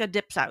 Chaka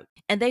dips out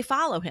and they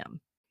follow him.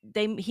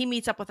 He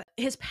meets up with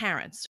his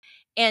parents,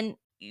 and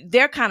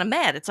they're kind of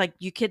mad. It's like,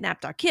 you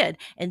kidnapped our kid,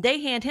 and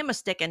they hand him a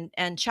stick,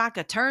 and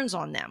Chaka turns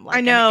on them. Like,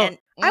 I know. And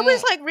I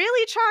was like,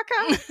 really,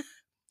 Chaka?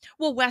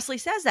 well, Wesley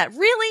says that.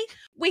 Really?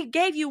 We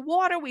gave you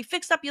water. We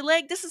fixed up your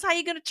leg. This is how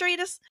you're going to treat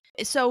us?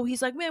 So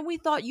he's like, man, we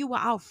thought you were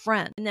our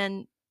friend. And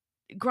then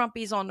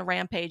Grumpy's on the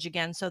rampage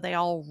again. So they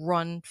all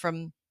run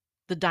from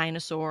the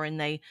dinosaur, and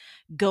they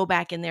go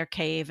back in their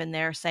cave, and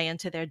they're saying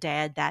to their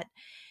dad that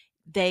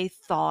they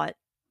thought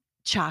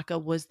Chaka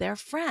was their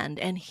friend.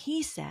 And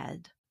he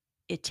said,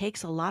 it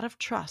takes a lot of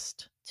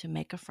trust to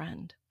make a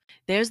friend.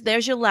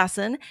 There's your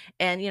lesson.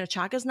 And,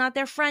 Chaka's not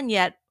their friend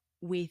yet,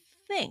 we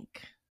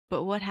think.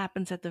 But what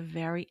happens at the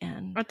very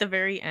end? At the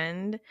very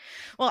end?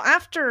 Well,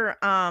 after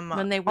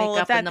when they wake all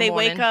of up in that, the they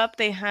morning, wake up,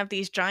 they have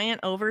these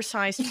giant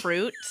oversized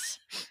fruits.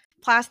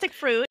 Plastic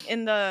fruit.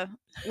 In the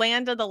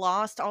land of the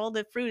lost, all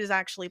the fruit is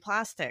actually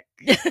plastic.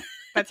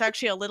 That's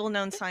actually a little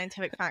known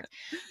scientific fact.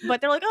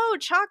 But they're like, oh,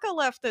 Chaka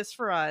left this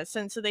for us.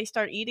 And so they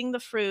start eating the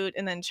fruit,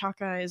 and then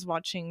Chaka is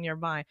watching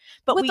nearby.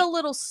 But with a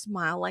little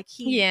smile, like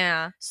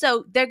yeah.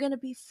 So they're going to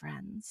be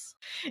friends.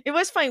 It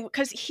was funny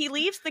because he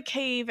leaves the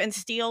cave and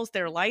steals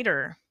their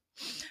lighter.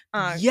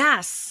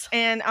 Yes.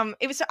 And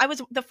I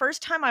was the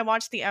first time I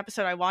watched the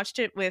episode, I watched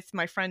it with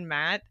my friend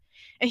Matt,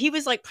 and he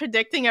was like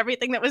predicting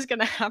everything that was going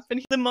to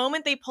happen. The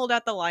moment they pulled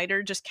out the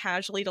lighter just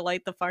casually to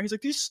light the fire, he's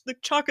like, the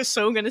Chaka's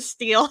so going to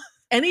steal.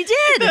 And he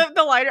did.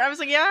 the lighter. I was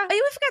like, yeah. Oh,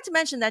 you forgot to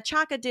mention that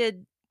Chaka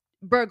did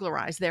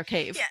burglarize their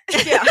cave.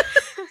 Yeah.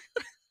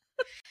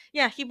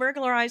 Yeah, he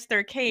burglarized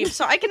their cave.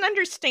 So I can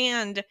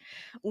understand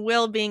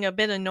Will being a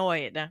bit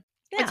annoyed. Yeah.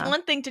 It's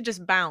one thing to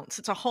just bounce.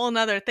 It's a whole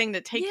nother thing to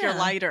take your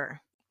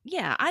lighter.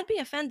 Yeah, I'd be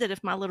offended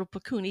if my little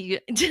Pakuni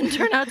didn't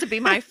turn out to be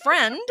my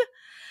friend.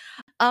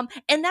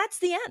 And that's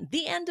the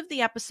end of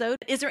the episode.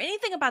 Is there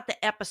anything about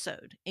the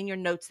episode in your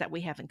notes that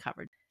we haven't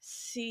covered?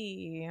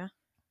 See,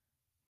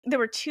 there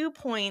were 2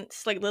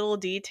 points, like little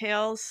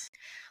details,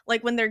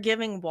 like when they're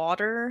giving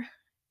water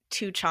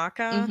to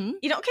Chaka.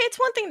 Okay, it's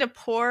one thing to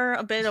pour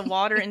a bit of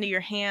water into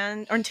your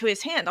hand or into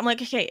his hand. I'm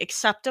like, okay,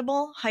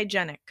 acceptable,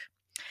 hygienic.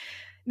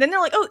 Then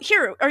they're like, oh,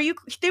 here,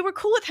 they were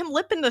cool with him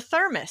lipping the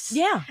thermos.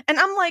 Yeah. And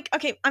I'm like,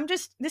 okay,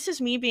 this is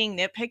me being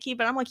nitpicky,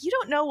 but I'm like, you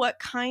don't know what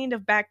kind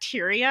of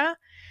bacteria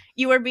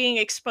you are being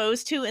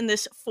exposed to in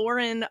this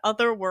foreign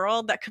other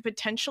world that could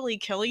potentially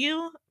kill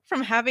you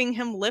from having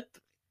him lip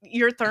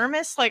your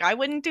thermos. Like, I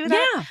wouldn't do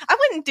that. Yeah. I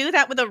wouldn't do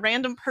that with a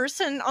random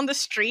person on the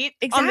street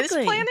on this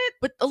planet.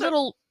 But a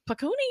little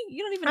Pakuni,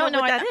 you don't even know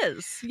what that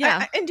is.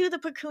 Yeah. And do the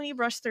Pakuni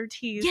brush their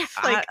teeth? Yeah,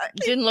 like,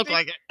 didn't look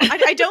like it.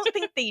 I don't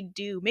think they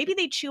do. Maybe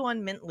they chew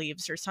on mint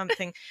leaves or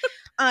something.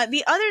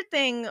 The other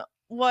thing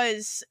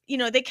was,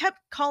 they kept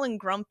calling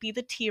Grumpy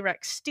the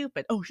T-Rex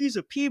stupid. Oh, he's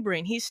a pea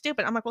brain. He's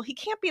stupid. I'm like, well, he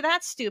can't be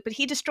that stupid.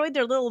 He destroyed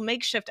their little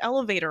makeshift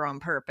elevator on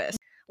purpose.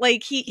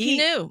 Like he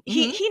knew.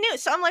 He knew.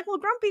 So I'm like, well,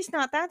 Grumpy's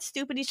not that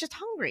stupid. He's just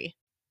hungry.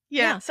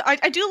 Yeah. So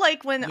I do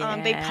like when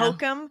they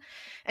poke him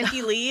and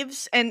he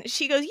leaves and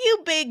she goes,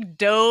 you big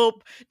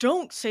dope.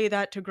 Don't say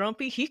that to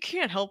Grumpy. He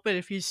can't help it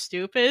if he's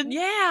stupid.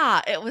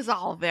 Yeah. It was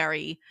all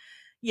very...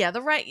 Yeah,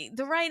 the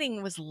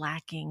writing was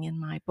lacking in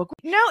my book.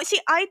 No, see,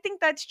 I think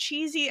that's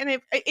cheesy,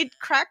 and it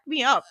cracked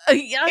me up.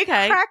 Okay. It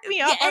cracked me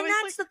up. Yeah, and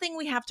that's the thing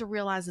we have to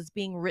realize: it's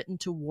being written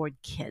toward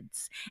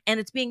kids, and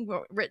it's being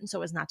written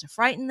so as not to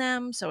frighten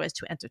them, so as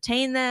to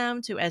entertain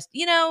them,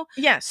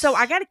 Yes. So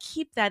I got to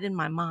keep that in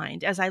my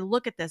mind as I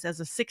look at this as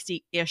a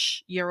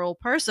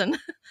 60-ish-year-old person.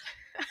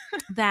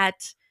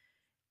 That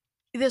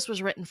this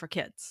was written for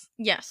kids.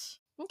 Yes.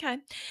 Okay.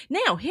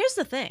 Now here's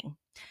the thing: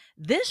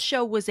 this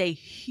show was a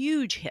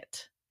huge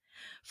hit.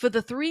 For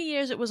the 3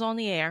 years it was on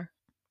the air,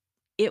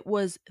 it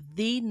was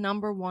the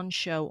 #1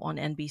 show on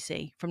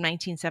NBC from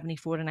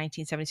 1974 to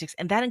 1976,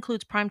 and that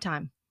includes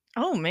primetime.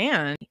 Oh,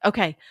 man.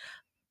 Okay.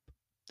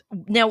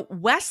 Now,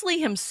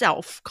 Wesley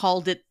himself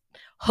called it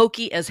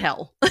hokey as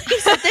hell. He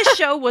said this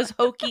show was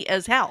hokey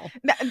as hell.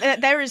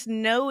 There is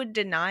no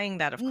denying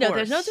that, of course. No,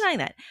 there's no denying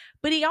that.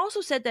 But he also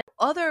said that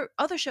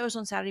other shows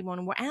on Saturday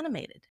morning were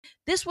animated.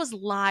 This was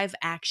live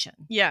action.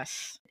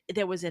 Yes.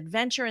 There was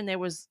adventure and there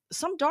was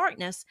some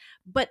darkness,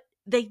 but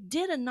they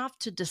did enough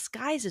to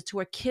disguise it to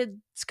where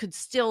kids could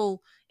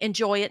still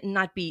enjoy it and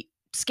not be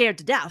scared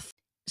to death.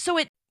 So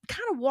it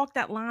kind of walked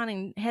that line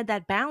and had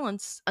that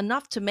balance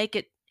enough to make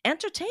it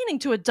entertaining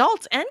to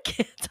adults and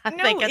kids, I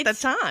think, at the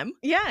time.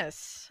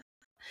 Yes.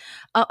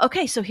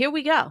 Okay, so here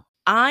we go.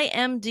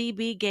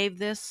 IMDb gave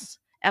this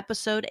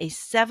episode a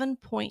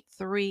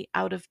 7.3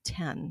 out of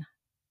 10.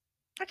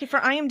 Okay, for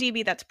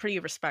IMDb, that's pretty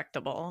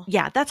respectable.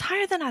 Yeah, that's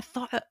higher than I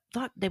thought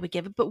they would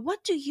give it. But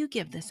what do you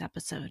give this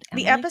episode,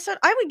 Emily? The episode,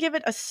 I would give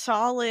it a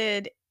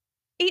solid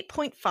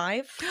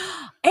 8.5.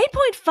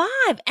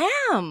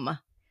 8.5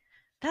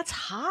 That's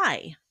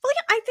high. Well,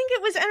 yeah, I think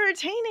it was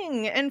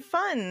entertaining and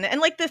fun.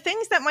 And like the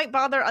things that might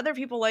bother other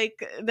people,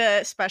 like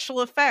the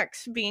special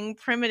effects being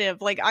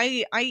primitive, like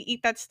I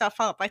eat that stuff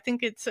up. I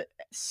think it's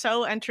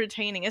so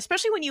entertaining,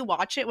 especially when you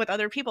watch it with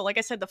other people. Like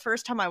I said, the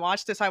first time I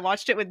watched this, I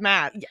watched it with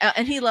Matt.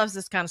 And he loves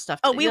this kind of stuff.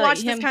 Oh, we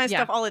watch this kind of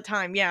stuff all the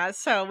time. Yeah.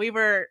 So we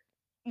were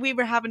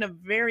having a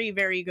very,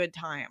 very good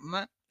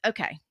time.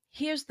 Okay,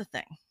 here's the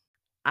thing.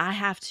 I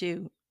have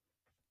to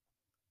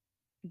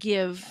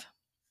give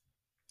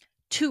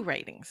 2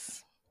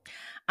 ratings.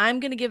 I'm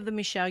going to give the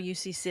Michelle you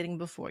see sitting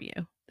before you,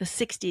 the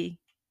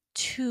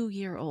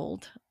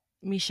 62-year-old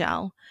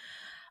Michelle,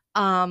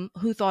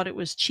 who thought it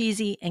was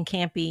cheesy and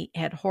campy,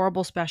 had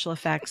horrible special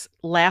effects,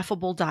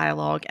 laughable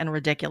dialogue, and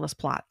ridiculous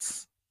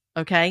plots.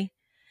 Okay?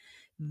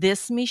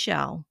 This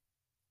Michelle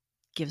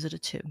gives it a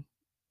 2.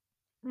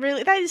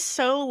 Really? That is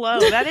so low.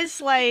 That is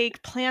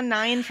like Plan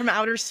 9 from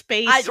outer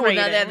space Well,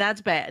 no, rating.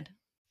 that's bad.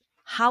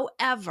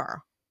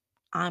 However,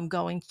 I'm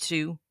going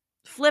to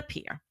flip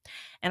here,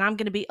 and I'm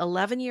going to be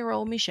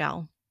 11-year-old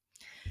Michelle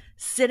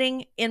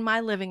sitting in my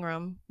living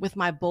room with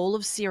my bowl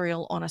of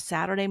cereal on a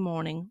Saturday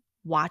morning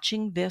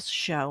watching this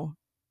show,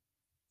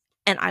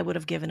 and I would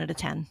have given it a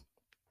 10.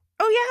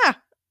 Oh, yeah.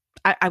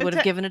 I would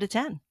have given it a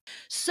 10.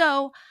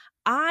 So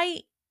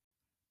I'm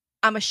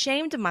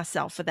ashamed of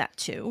myself for that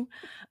too,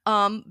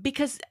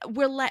 because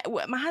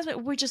my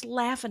husband, we're just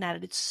laughing at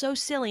it. It's so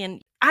silly,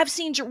 and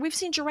we've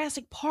seen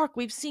Jurassic Park,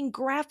 we've seen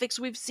graphics,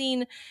 we've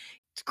seen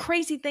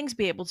crazy things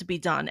be able to be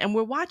done, and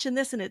we're watching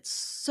this, and it's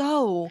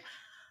so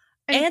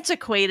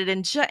antiquated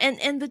and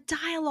the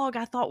dialogue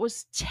I thought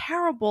was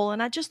terrible,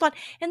 and I just thought,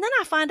 and then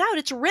I find out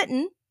it's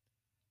written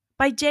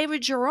by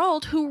David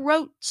Gerald, who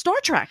wrote Star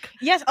Trek.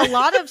 Yes, a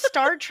lot of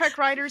Star Trek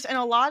writers and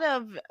a lot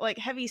of like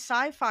heavy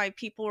sci-fi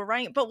people were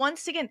writing. But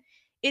once again,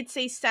 it's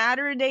a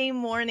Saturday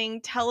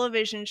morning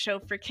television show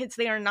for kids.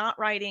 They are not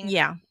writing.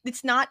 Yeah.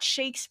 It's not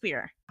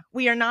Shakespeare.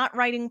 We are not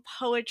writing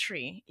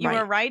poetry. You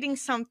are writing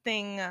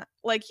something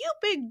like You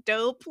Big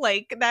Dope.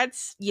 Like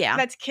that's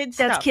kid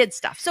stuff. That's kid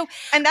stuff. So,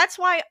 and that's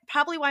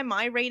probably why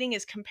my rating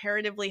is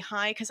comparatively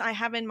high, because I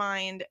have in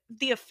mind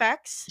the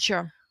effects.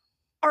 Sure.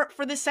 Are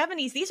for the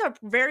 70s, these are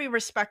very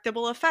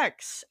respectable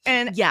effects.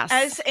 And yes,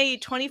 as a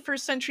 21st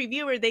century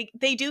viewer,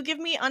 they do give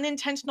me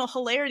unintentional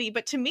hilarity,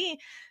 but to me,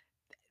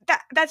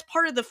 that's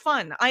part of the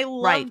fun. I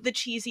love the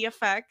cheesy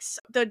effects.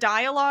 The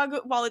dialogue,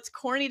 while it's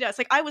corny to us,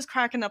 like I was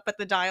cracking up at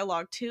the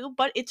dialogue too,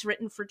 but it's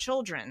written for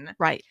children.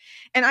 Right.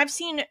 And I've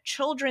seen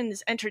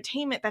children's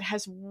entertainment that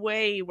has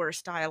way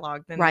worse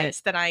dialogue than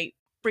this, that I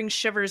bring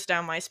shivers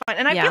down my spine.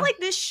 And I feel like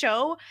this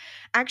show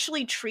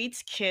actually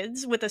treats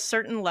kids with a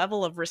certain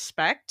level of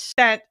respect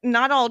that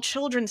not all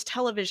children's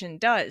television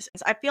does.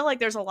 I feel like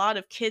there's a lot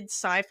of kids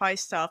sci-fi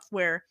stuff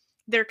where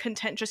they're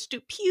content just to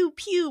pew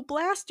pew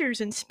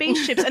blasters and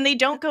spaceships and they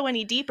don't go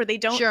any deeper. They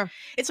don't. Sure.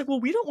 It's like, well,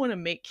 we don't want to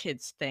make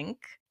kids think.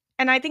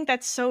 And I think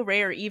that's so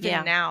rare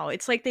even now.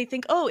 It's like they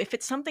think, oh, if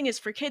it's something is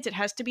for kids, it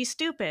has to be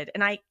stupid.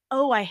 And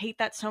I hate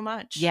that so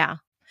much. Yeah.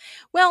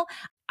 Well,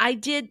 I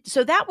did.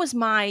 So that was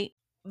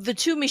the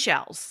 2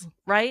 Michelles,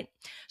 right?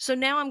 So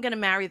now I'm going to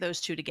marry those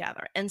 2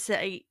 together and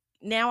say,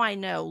 now I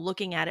know,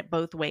 looking at it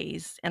both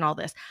ways and all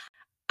this,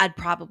 I'd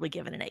probably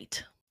give it an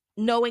 8.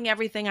 Knowing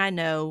everything I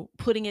know,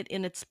 putting it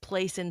in its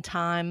place in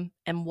time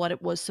and what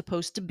it was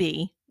supposed to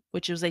be,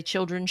 which was a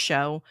children's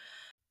show.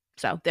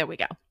 So there we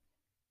go.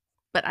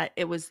 But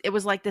it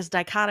was like this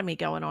dichotomy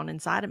going on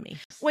inside of me.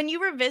 When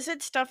you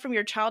revisit stuff from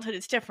your childhood,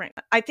 it's different.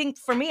 I think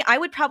for me, I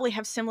would probably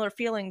have similar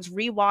feelings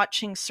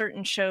rewatching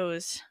certain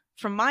shows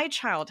from my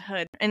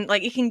childhood. And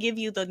like it can give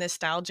you the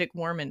nostalgic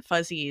warm and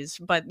fuzzies,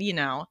 but you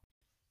know.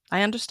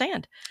 I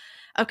understand.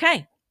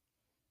 Okay.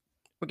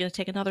 We're going to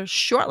take another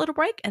short little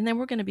break, and then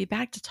we're going to be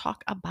back to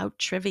talk about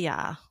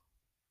trivia.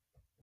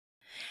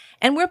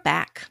 And we're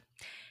back.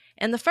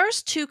 And the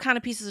first 2 kind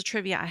of pieces of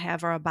trivia I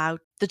have are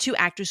about the 2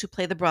 actors who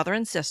play the brother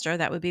and sister.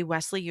 That would be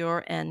Wesley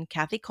Ure and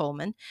Kathy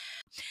Coleman.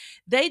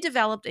 They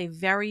developed a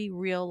very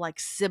real, like,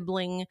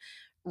 sibling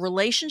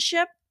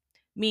relationship,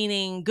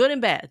 meaning good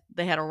and bad.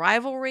 They had a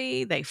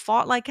rivalry. They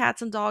fought like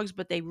cats and dogs,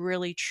 but they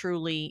really,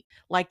 truly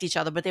liked each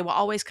other. But they were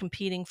always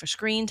competing for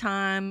screen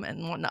time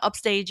and wanting to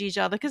upstage each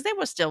other because they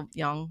were still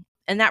young.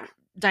 And that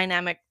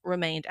dynamic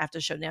remained after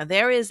the show. Now,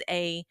 there is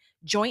a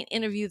joint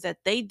interview that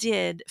they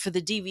did for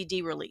the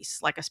DVD release,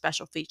 like a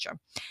special feature.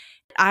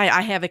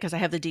 I have it because I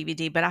have the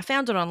DVD, but I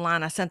found it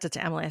online. I sent it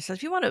to Emily. I said,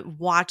 if you want to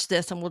watch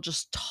this and we'll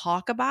just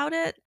talk about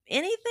it,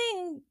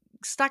 anything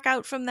stuck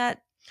out from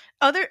that?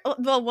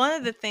 One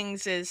of the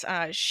things is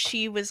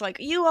she was like,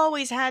 you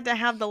always had to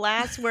have the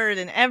last word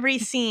in every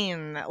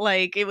scene.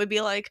 Like it would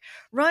be like,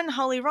 run,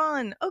 Holly,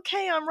 run.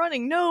 Okay, I'm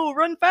running. No,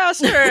 run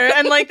faster.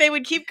 And like they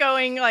would keep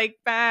going like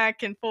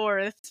back and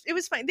forth. It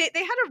was fine. They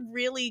had a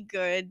really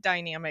good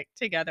dynamic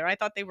together. I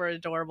thought they were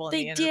adorable in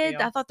the interview. They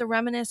did. I thought the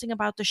reminiscing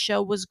about the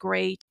show was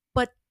great,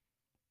 but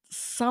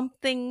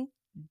something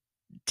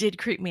did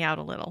creep me out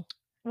a little.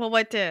 Well,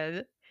 what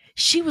did?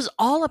 She was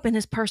all up in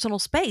his personal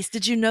space.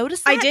 Did you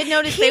notice that? I did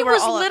notice they were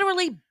all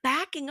literally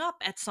backing up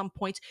at some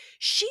points.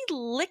 She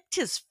licked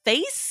his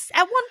face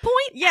at one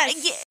point.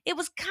 Yes. It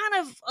was kind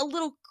of a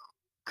little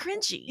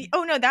cringy.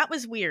 Oh, no, that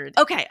was weird.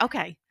 Okay.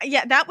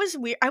 Yeah, that was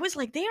weird. I was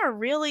like, they are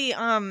really,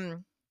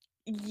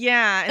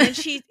 yeah. And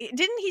then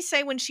didn't he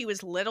say when she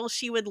was little,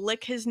 she would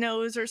lick his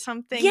nose or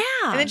something? Yeah.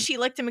 And then she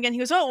licked him again. He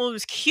goes, oh, well, it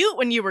was cute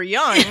when you were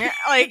young.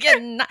 Like,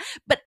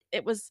 but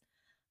it was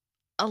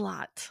a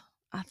lot.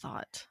 I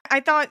thought.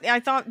 I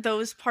thought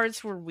those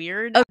parts were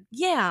weird. Oh,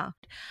 yeah.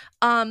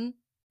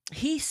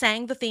 He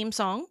sang the theme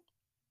song,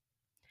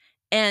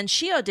 and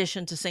she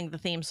auditioned to sing the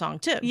theme song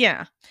too,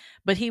 Yeah.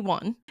 but he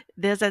won.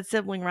 There's that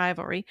sibling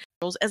rivalry.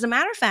 As a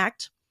matter of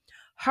fact,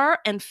 her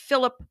and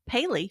Philip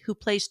Paley, who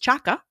plays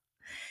Chaka,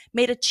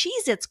 made a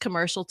Cheez-Its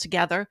commercial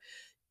together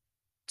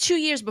 2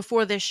 years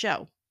before this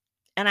show.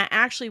 And I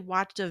actually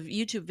watched a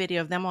YouTube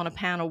video of them on a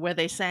panel where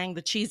they sang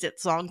the Cheez-It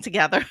song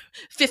together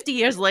 50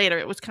 years later.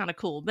 It was kind of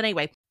cool. But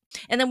anyway,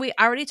 and then we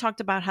already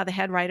talked about how the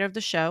head writer of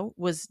the show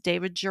was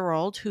David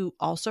Gerrold, who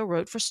also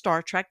wrote for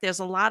Star Trek. There's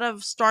a lot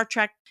of Star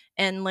Trek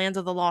and Land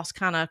of the Lost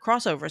kind of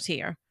crossovers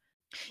here.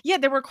 Yeah,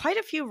 there were quite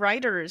a few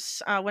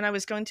writers when I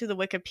was going through the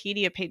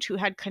Wikipedia page who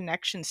had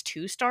connections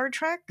to Star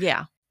Trek.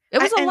 Yeah.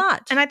 It was a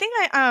lot. And I think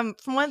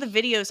from one of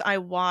the videos I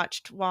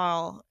watched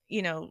while,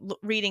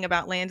 reading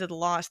about Land of the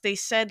Lost, they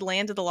said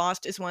Land of the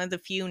Lost is one of the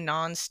few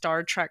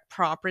non-Star Trek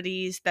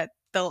properties that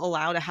they'll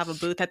allow to have a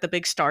booth at the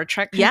big Star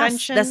Trek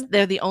convention. Yes,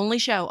 they're the only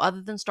show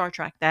other than Star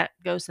Trek that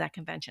goes to that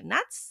convention.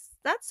 That's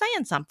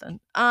saying something.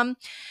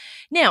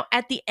 Now,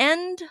 at the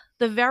end,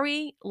 the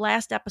very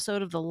last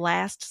episode of the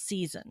last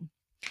season,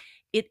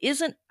 it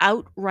isn't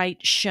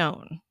outright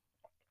shown,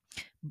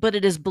 but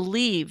it is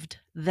believed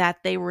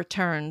that they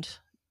returned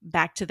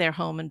back to their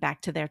home and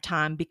back to their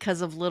time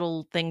because of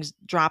little things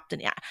dropped.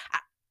 And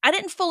I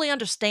didn't fully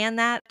understand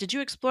that. Did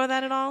you explore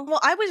that at all? Well,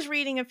 I was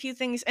reading a few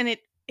things and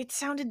it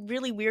sounded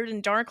really weird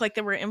and dark, like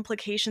there were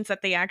implications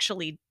that they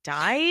actually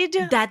died.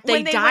 That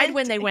they died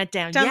when they went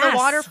down the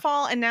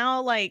waterfall, and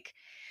now, like,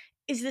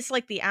 is this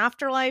like the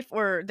afterlife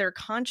or their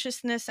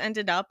consciousness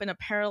ended up in a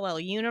parallel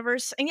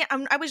universe? And yeah,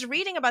 I was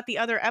reading about the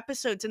other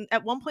episodes, and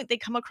at one point they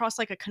come across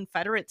like a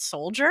Confederate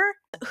soldier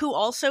who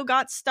also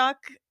got stuck.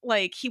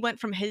 Like, he went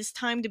from his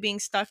time to being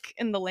stuck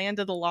in the Land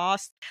of the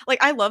Lost.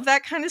 Like, I love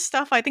that kind of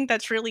stuff. I think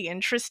that's really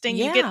interesting.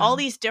 You get all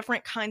these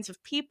different kinds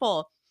of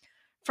people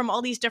from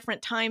all these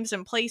different times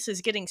and places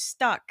getting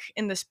stuck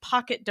in this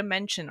pocket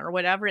dimension or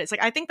whatever. It's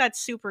like, I think that's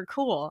super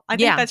cool. I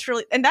think that's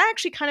really, and that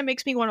actually kind of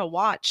makes me want to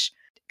watch,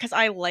 because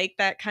I like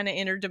that kind of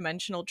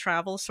interdimensional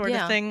travel sort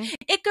of thing.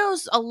 It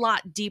goes a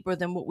lot deeper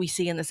than what we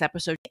see in this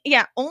episode.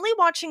 Yeah, only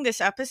watching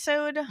this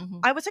episode,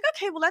 I was like,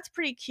 okay, well, that's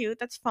pretty cute.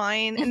 That's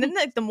fine. And then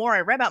the more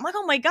I read about it, I'm like,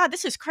 oh my God,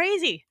 this is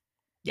crazy.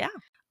 Yeah.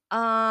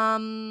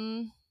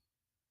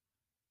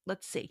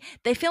 Let's see.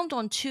 They filmed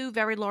on 2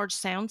 very large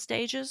sound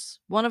stages.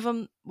 One of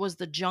them was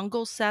the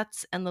jungle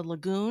sets and the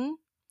lagoon.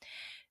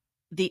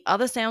 The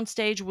other sound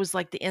stage was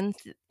like the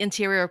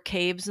interior of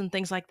caves and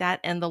things like that,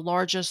 and the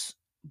largest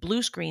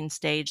blue screen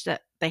stage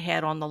that they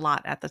had on the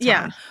lot at the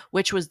time,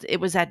 which was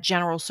at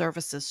General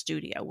Services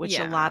Studio, which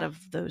a lot of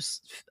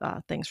those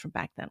things from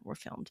back then were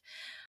filmed.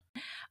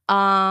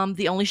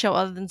 The only show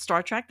other than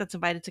Star Trek that's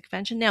invited to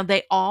convention. Now,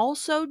 they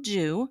also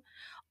do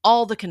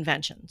all the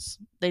conventions.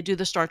 They do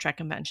the Star Trek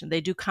convention.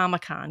 They do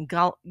Comic-Con,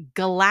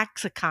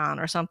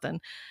 Galaxicon or something.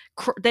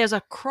 There's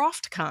a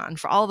CroftCon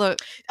for all the...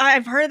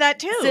 I've heard that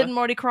too. Sid and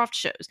Marty Krofft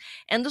shows.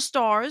 And the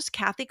stars,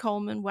 Kathy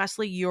Coleman,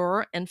 Wesley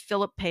Ure, and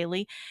Philip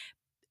Paley,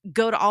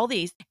 go to all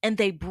these, and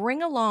they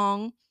bring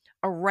along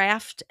a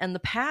raft and the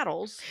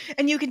paddles,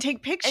 and you can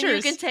take pictures.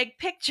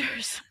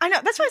 I know,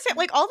 that's why I said,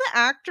 like, all the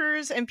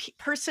actors and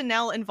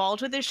personnel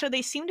involved with this show,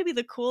 they seem to be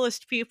the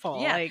coolest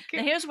people. Like,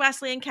 now here's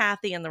Wesley and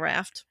Kathy in the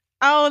raft.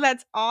 Oh,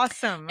 that's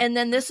awesome. And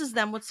then this is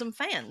them with some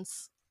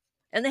fans,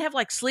 and they have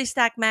like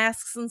Sleestack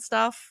masks and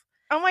stuff.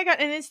 Oh my God.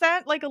 And is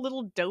that like a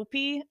little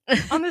dopey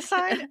on the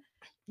side?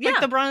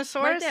 Like the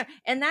brontosaurus? Right there.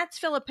 And that's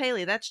Philip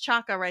Paley. That's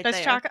Chaka there.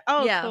 That's Chaka?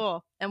 Oh,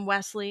 cool. And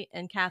Wesley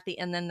and Kathy,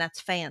 and then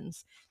that's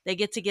fans. They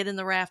get to get in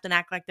the raft and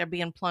act like they're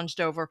being plunged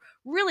over.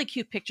 Really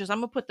cute pictures. I'm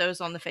going to put those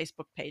on the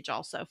Facebook page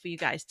also for you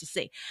guys to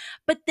see.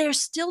 But they're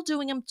still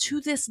doing them to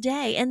this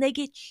day, and they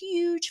get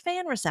huge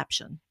fan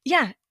reception.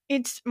 Yeah,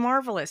 it's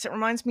marvelous. It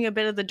reminds me a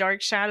bit of the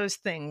Dark Shadows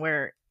thing,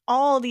 where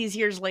all these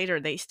years later,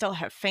 they still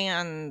have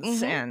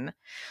fans. And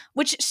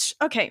which,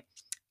 okay,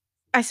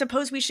 I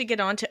suppose we should get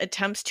on to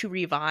attempts to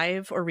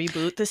revive or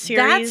reboot the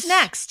series. That's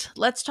next.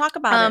 Let's talk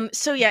about it.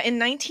 So yeah, in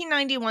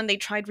 1991, they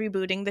tried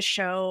rebooting the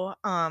show.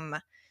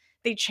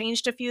 They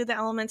changed a few of the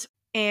elements,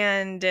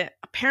 and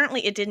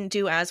apparently it didn't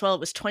do as well. It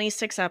was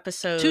 26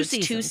 episodes,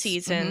 2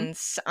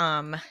 seasons.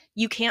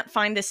 You can't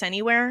find this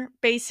anywhere.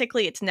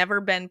 Basically, it's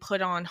never been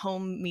put on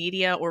home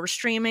media or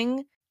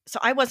streaming. So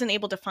I wasn't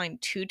able to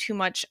find too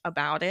much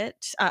about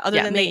it,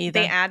 other than they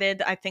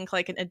added, I think,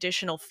 like an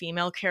additional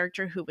female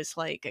character who was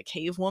like a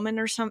cave woman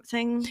or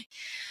something.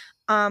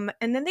 And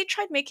then they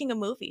tried making a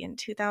movie in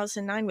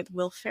 2009 with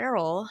Will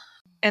Ferrell,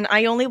 and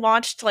I only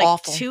watched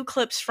like 2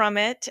 clips from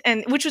it,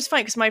 and which was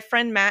fun because my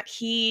friend Matt,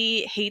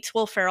 he hates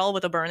Will Ferrell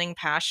with a burning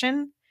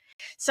passion.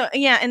 So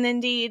yeah, and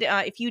indeed,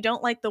 if you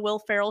don't like the Will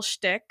Ferrell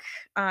shtick,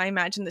 I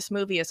imagine this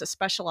movie is a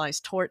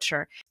specialized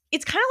torture.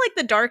 It's kind of like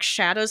the Dark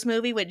Shadows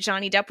movie with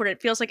Johnny Depp, where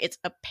it feels like it's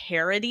a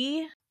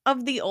parody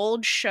of the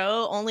old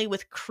show, only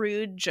with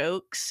crude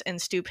jokes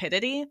and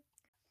stupidity.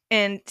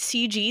 and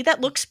CG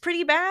that looks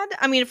pretty bad.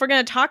 I mean, if we're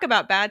going to talk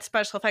about bad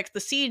special effects, the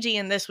CG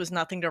in this was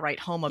nothing to write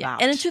home Yeah.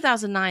 about. And in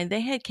 2009,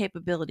 they had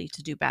capability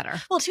to do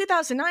better. Well,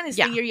 2009 is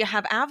Yeah. the year you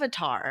have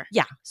Avatar.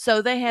 Yeah.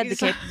 So they had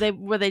So-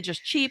 were they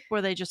just cheap?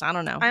 Were they just, I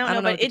don't know. I don't know,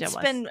 what but the deal it's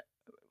was. been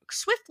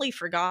swiftly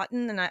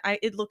forgotten, and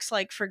it looks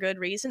like for good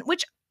reason.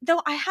 Which,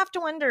 though, I have to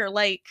wonder,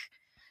 like,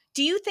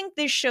 do you think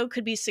this show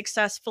could be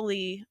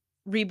successfully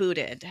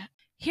rebooted?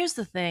 Here's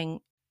the thing.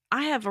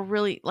 I have a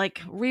really like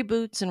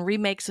reboots and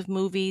remakes of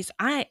movies.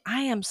 I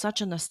am such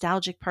a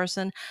nostalgic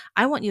person.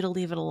 I want you to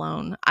leave it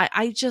alone.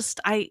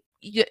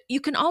 You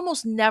can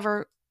almost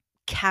never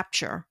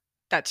capture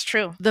That's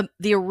true.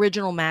 the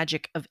original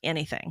magic of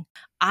anything.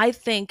 I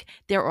think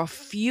there are a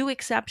few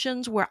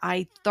exceptions where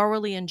I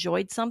thoroughly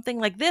enjoyed something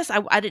like this.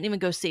 I didn't even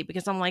go see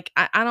because I'm like,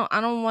 I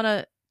don't want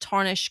to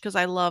tarnish, because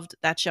I loved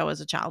that show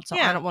as a child. So I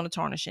Yeah. don't want to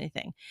tarnish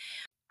anything.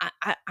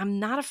 I'm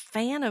not a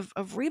fan of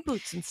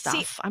reboots and stuff.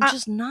 See, I'm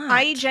just not.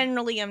 I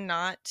generally am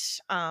not,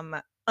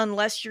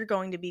 unless you're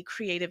going to be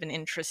creative and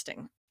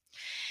interesting.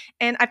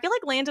 And I feel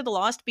like Land of the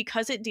Lost,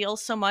 because it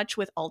deals so much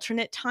with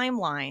alternate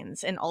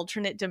timelines and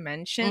alternate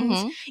dimensions,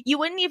 Mhm. you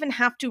wouldn't even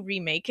have to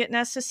remake it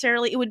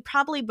necessarily. It would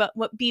probably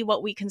be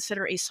what we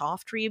consider a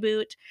soft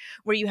reboot,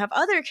 where you have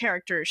other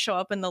characters show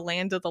up in the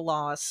Land of the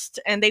Lost,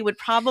 and they would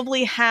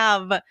probably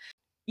have,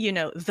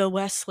 the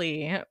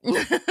Wesley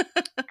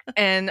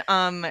and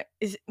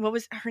what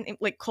was her name?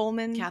 Like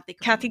Coleman? Kathy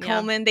Coleman, yeah.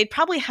 Coleman. They'd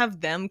probably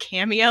have them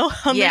cameo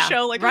on the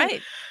show. Like,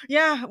 right.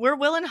 yeah, we're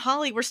Will and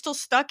Holly. We're still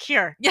stuck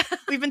here. Yeah.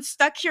 We've been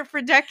stuck here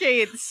for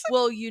decades.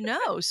 Well,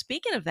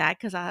 speaking of that,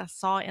 because I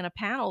saw in a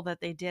panel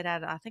that they did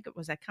I think it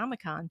was at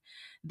Comic-Con,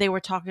 they were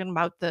talking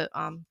about the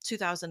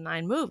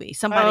 2009 movie.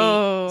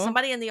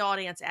 Somebody in the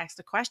audience asked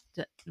a question,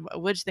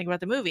 what did you think about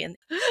the movie? And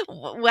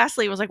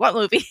Wesley was like, what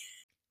movie?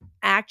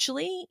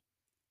 Actually,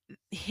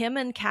 him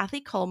and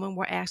Kathy Coleman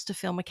were asked to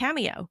film a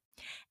cameo,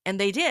 and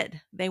they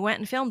did. They went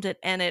and filmed it,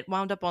 and it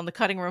wound up on the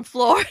cutting room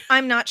floor.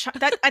 I'm not sure.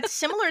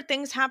 Similar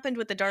things happened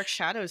with the Dark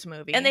Shadows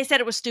movie. And they said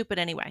it was stupid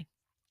anyway.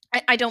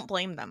 I don't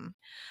blame them.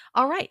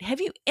 All right. Have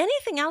you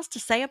anything else to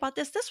say about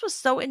this? This was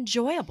so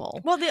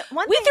enjoyable. Well, we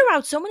threw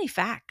out so many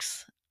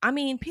facts. I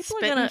mean, people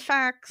are gonna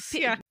facts.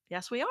 Yeah.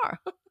 Yes, we are.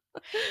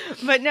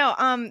 But no,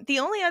 the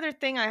only other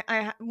thing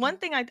one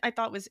thing I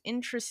thought was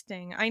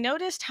interesting, I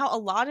noticed how a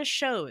lot of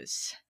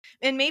shows,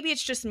 and maybe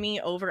it's just me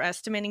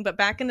overestimating, but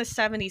back in the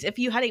 70s, if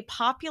you had a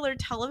popular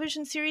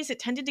television series, it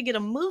tended to get a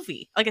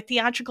movie, like a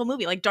theatrical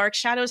movie. Like Dark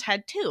Shadows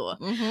had two,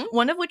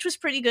 one of which was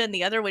pretty good, and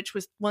the other which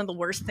was one of the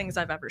worst things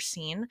I've ever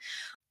seen.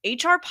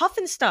 HR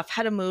Puffin Stuff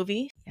had a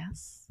movie.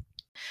 Yes.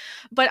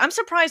 But I'm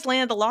surprised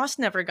Land of the Lost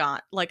never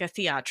got like a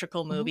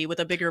theatrical movie with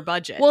a bigger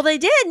budget. Well, they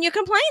did, and you're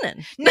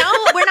complaining. No,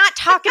 we're not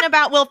talking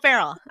about Will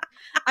Ferrell.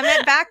 I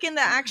meant back in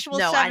the actual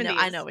 70s.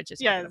 I know what you're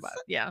talking about.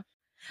 Yeah.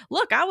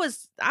 Look, I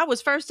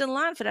was first in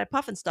line for that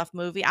Puffin Stuff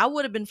movie. I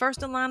would have been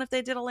first in line if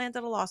they did a Land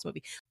of the Lost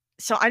movie.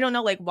 So I don't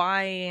know like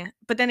why,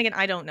 but then again,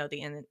 I don't know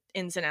the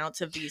ins and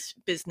outs of these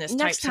business types.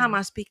 Next time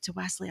I speak to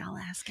Wesley, I'll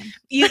ask him.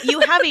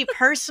 You have a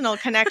personal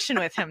connection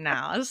with him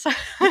now. So.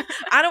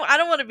 I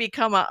don't want to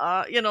become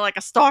a like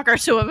a stalker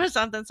to him or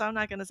something, so I'm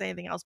not going to say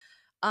anything else.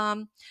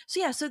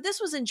 So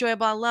this was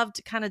enjoyable. I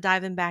loved kind of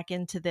diving back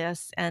into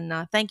this, and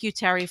thank you,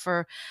 Teri,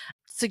 for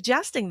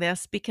suggesting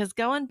this, because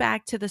going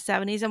back to the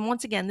 70s, and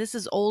once again, this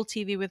is old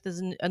TV with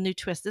a new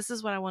twist. This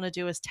is what I want to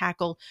do, is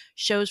tackle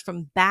shows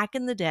from back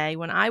in the day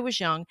when I was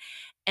young,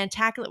 and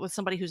tackle it with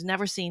somebody who's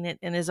never seen it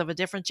and is of a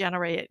different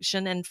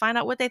generation, and find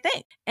out what they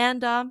think.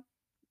 And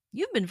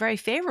you've been very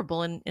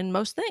favorable in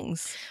most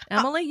things,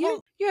 Emily.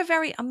 You're a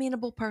very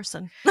amenable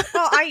person.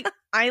 Well,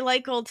 I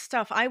like old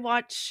stuff. I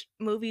watch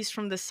movies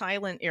from the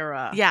silent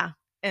era, yeah,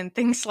 and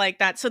things like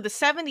that. So the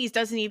 70s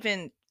doesn't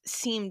even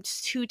seem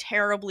too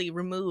terribly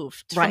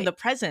removed from the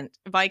present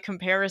by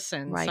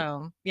comparison. Right.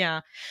 So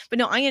yeah, but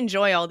no, I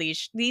enjoy all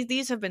these.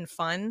 These have been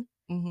fun.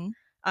 Mm-hmm.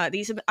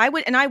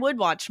 I would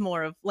watch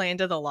more of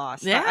Land of the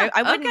Lost. Yeah,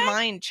 I wouldn't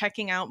mind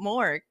checking out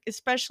more,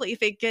 especially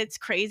if it gets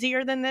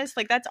crazier than this.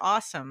 Like, that's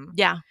awesome.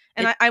 Yeah.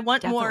 And I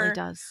want more.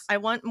 Does. I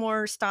want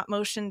more stop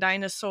motion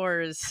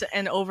dinosaurs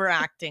and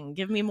overacting.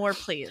 Give me more,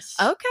 please.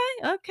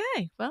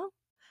 Okay. Well,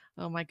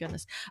 oh my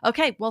goodness.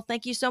 Okay. Well,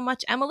 thank you so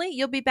much, Emily.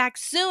 You'll be back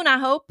soon, I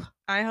hope.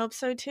 I hope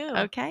so too.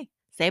 Okay.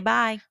 Say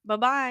bye.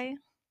 Bye-bye.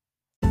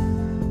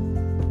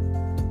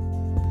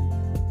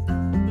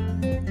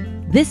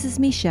 This is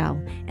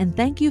Michelle, and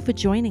thank you for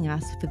joining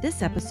us for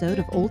this episode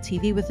of Old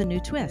TV with a New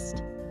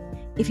Twist.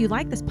 If you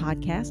like this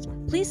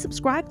podcast, please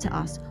subscribe to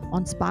us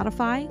on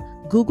Spotify,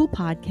 Google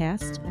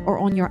Podcasts, or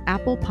on your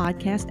Apple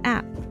Podcast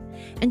app.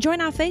 And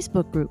join our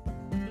Facebook group,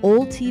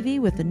 Old TV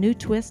with a New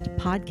Twist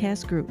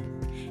Podcast Group.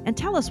 And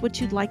tell us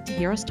what you'd like to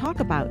hear us talk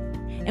about,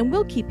 and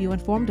we'll keep you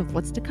informed of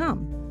what's to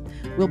come.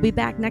 We'll be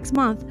back next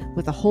month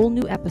with a whole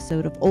new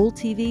episode of Old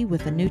TV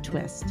with a New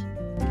Twist.